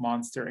killing this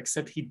monster,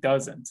 except he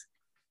doesn't.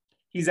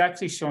 He's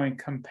actually showing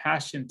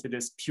compassion to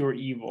this pure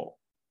evil.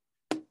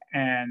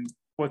 And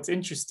what's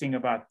interesting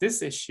about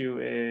this issue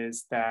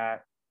is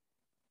that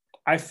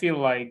I feel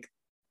like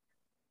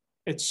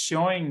it's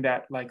showing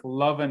that like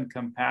love and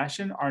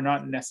compassion are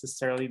not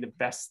necessarily the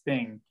best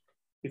thing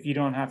if you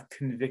don't have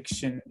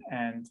conviction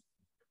and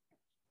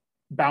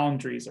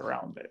boundaries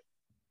around it.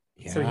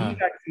 Yeah. So he's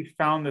actually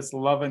found this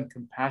love and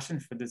compassion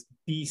for this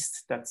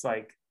beast that's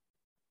like,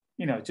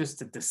 you know,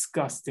 just a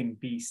disgusting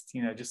beast,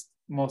 you know, just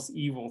most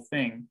evil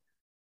thing.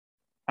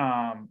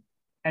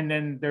 And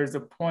then there's a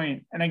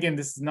point, and again,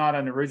 this is not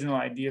an original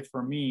idea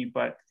for me,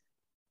 but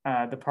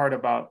the part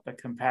about the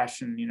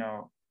compassion, you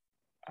know,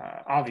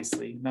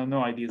 obviously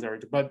no ideas are,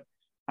 but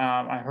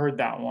I heard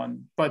that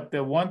one. But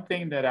the one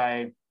thing that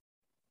I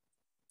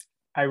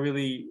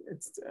really,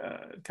 it's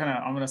kind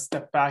of, I'm going to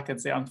step back and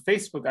say on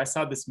Facebook, I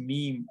saw this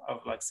meme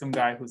of like some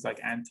guy who's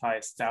like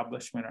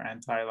anti-establishment or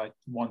anti like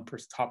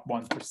top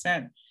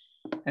 1%.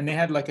 And they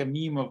had like a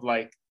meme of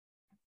like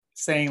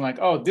saying like,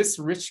 oh, this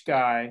rich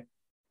guy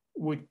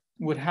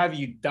would have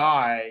you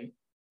die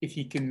if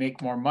he can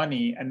make more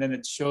money. And then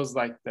it shows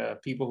like the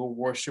people who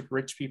worship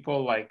rich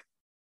people like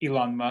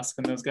Elon Musk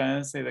and those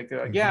guys say like,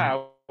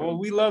 yeah, well,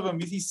 we love him.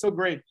 He's so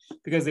great,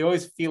 because they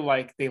always feel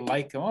like they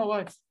like him.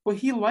 Oh, well,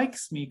 he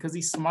likes me because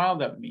he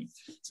smiled at me.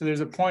 So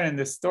there's a point in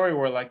this story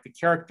where like the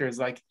character is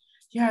like,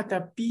 yeah,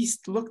 that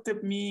beast looked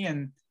at me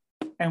and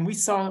we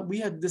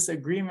had this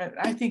agreement.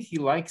 I think he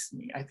likes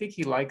me. I think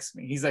he likes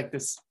me. He's like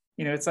this,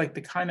 you know, it's like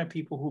the kind of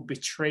people who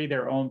betray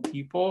their own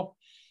people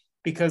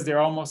because they're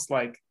almost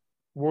like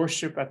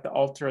worship at the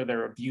altar of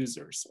their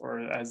abusers, or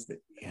as the,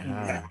 you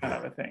know, that kind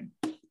of a thing.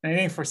 And I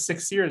think for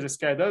 6 years, this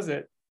guy does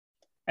it.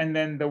 And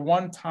then the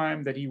one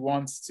time that he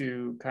wants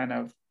to kind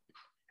of,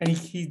 and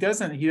he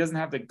doesn't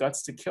have the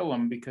guts to kill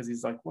him because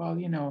he's like, well,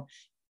 you know,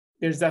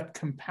 there's that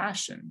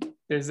compassion.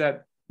 There's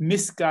that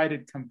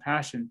misguided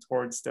compassion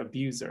towards the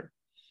abuser.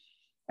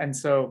 And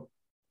so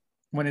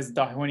when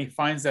he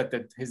finds that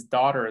his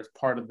daughter is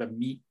part of the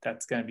meat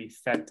that's going to be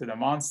fed to the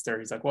monster,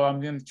 he's like, well, I'm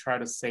going to try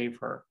to save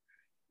her.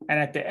 And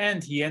at the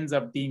end, he ends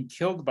up being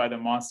killed by the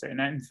monster,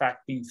 and in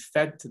fact being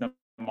fed to the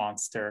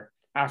monster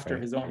after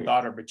his own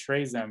daughter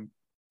betrays him.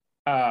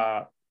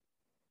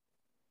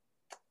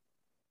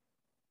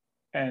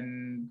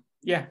 And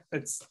yeah,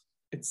 it's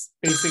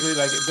basically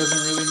like, it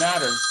doesn't really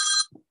matter.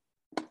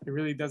 It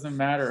really doesn't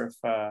matter if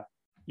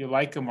you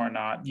like him or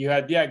not. You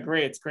had, yeah,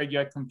 great, it's great you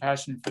had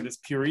compassion for this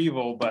pure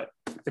evil, but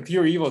the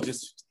pure evil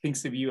just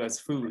thinks of you as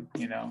food,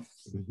 you know?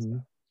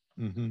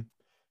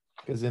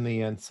 Because in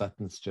the end,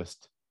 Sutton's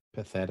just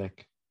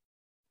pathetic.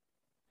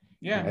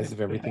 Yeah. As of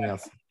everything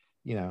else,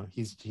 you know,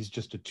 he's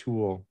just a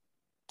tool.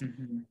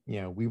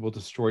 You know, we will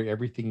destroy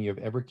everything you have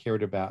ever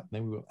cared about, and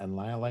then we will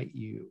annihilate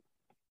you.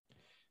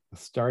 A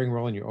starring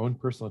role in your own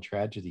personal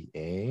tragedy,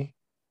 eh?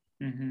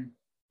 And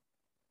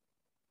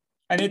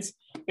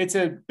it's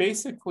a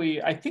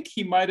basically, I think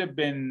he might have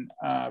been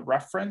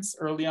referenced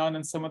early on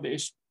in some of the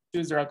issues.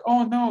 They're like,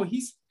 oh no,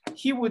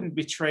 he wouldn't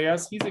betray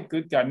us. He's a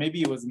good guy.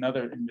 Maybe it was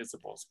another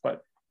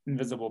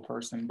invisible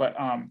person. But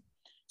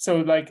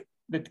so like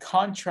the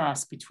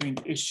contrast between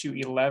issue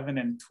 11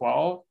 and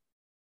 12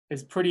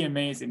 is pretty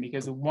amazing,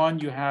 because one,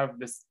 you have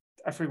this,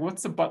 I forget,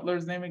 what's the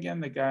butler's name again?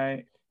 The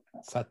guy?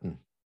 Sutton.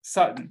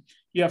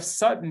 You have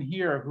Sutton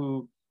here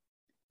who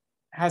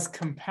has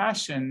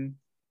compassion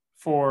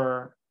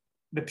for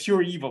the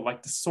pure evil,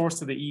 like the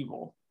source of the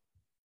evil.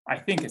 I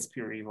think it's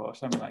pure evil or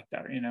something like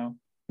that, you know?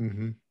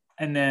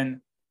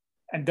 And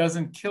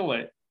doesn't kill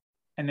it.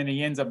 And then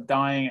he ends up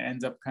dying and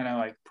ends up kind of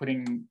like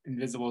putting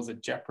Invisibles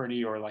at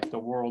jeopardy, or like the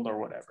world or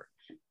whatever.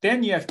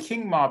 Then you have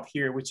King Mob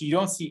here, which you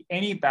don't see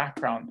any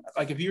background.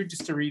 Like if you were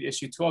just to read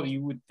issue 12,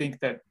 you would think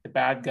that the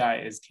bad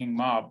guy is King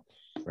Mob.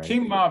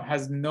 King Mob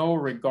has no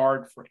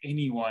regard for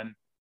anyone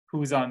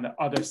who's on the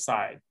other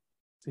side.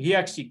 So he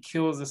actually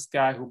kills this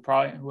guy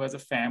who has a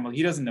family.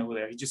 He doesn't know who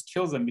they are. He just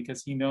kills them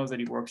because he knows that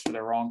he works for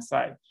the wrong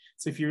side.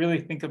 So if you really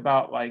think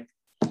about like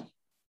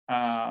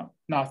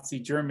Nazi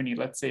Germany,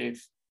 let's say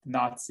if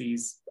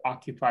Nazis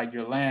occupied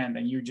your land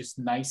and you're just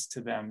nice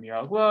to them,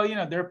 you're like, well, you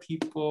know, they're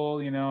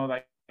people, you know,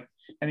 like,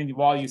 and then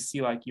while you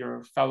see like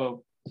your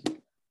fellow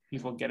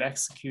people get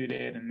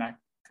executed and that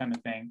kind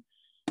of thing.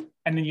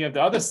 And then you have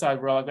the other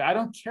side where like, I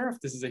don't care if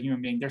this is a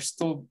human being, they're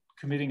still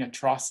committing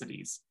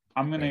atrocities.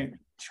 I'm going to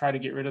try to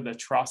get rid of the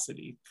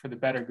atrocity for the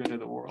better good of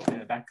the world, you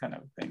know, that kind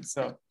of thing.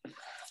 So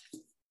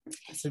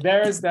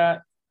there's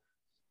that.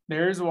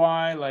 There's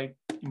why like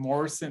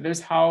Morrison, there's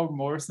how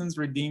Morrison's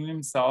redeeming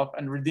himself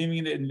and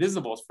redeeming the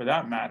Invisibles for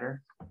that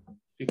matter,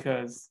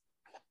 because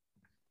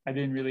I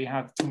didn't really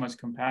have too much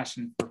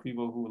compassion for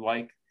people who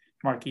like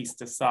Marquis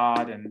de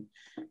Sade and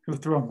who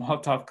throw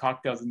Molotov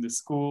cocktails into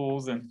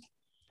schools. And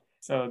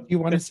so, do you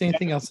want to say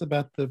anything else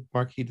about the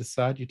Marquis de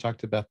Sade? You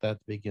talked about that at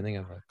the beginning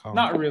of the column.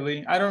 Not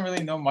really. I don't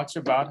really know much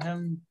about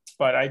him,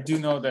 but I do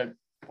know that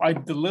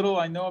the little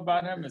I know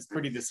about him is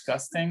pretty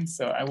disgusting.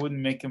 So I wouldn't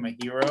make him a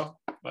hero,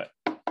 but.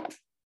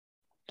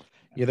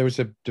 Yeah, there was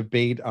a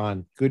debate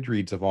on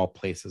Goodreads of all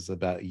places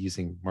about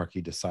using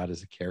Marquis de Sade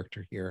as a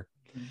character here.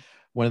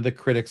 One of the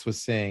critics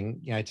was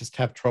saying, yeah, I just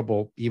have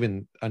trouble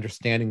even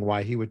understanding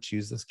why he would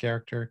choose this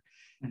character.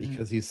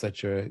 because he's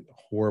such a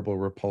horrible,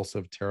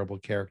 repulsive, terrible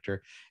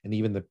character. And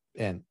even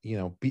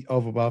be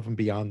above and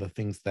beyond the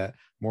things that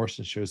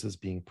Morrison shows as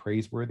being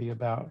praiseworthy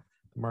about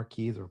the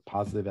Marquis or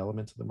positive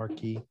elements of the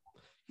Marquis,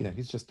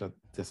 he's just a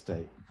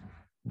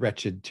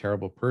wretched,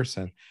 terrible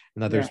person.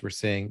 And others were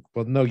saying,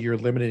 well, no, you're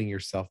limiting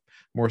yourself.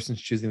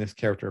 Morrison's choosing this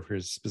character for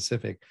his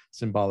specific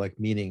symbolic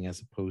meaning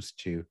as opposed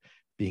to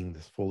being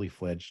this fully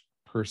fledged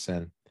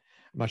person.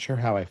 I'm not sure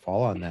how I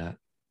fall on that.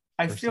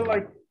 I feel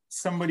like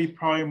somebody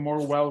probably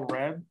more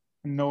well-read,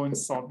 no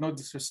insult, no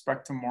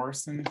disrespect to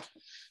Morrison,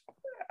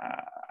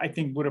 I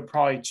think would have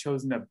probably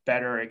chosen a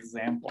better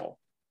example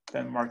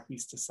than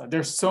Marquis de Sade.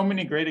 There's so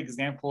many great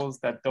examples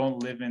that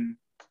don't live in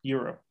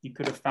Europe. You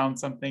could have found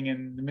something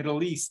in the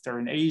Middle East or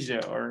in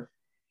Asia, or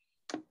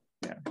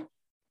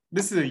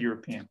this is a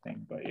European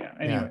thing, but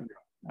anyway.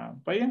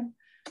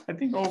 I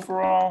think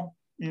overall,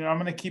 I'm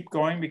going to keep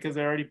going because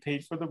I already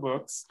paid for the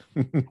books.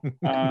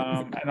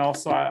 And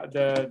also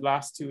the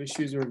last 2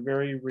 issues were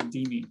very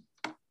redeeming,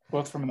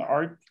 both from the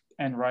art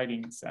and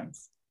writing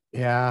sense.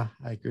 Yeah,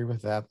 I agree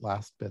with that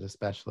last bit,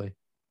 especially.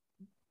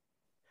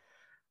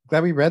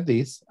 Glad we read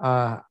these.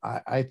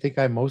 I think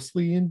I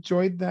mostly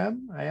enjoyed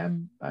them.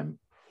 I'm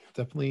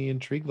definitely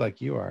intrigued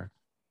like you are.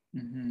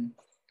 Mm-hmm.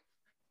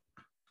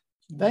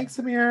 Thanks,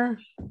 Amir.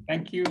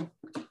 Thank you.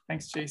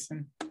 Thanks,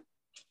 Jason.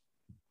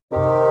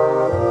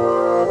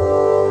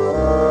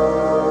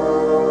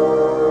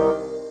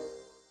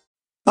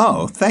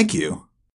 Oh, thank you.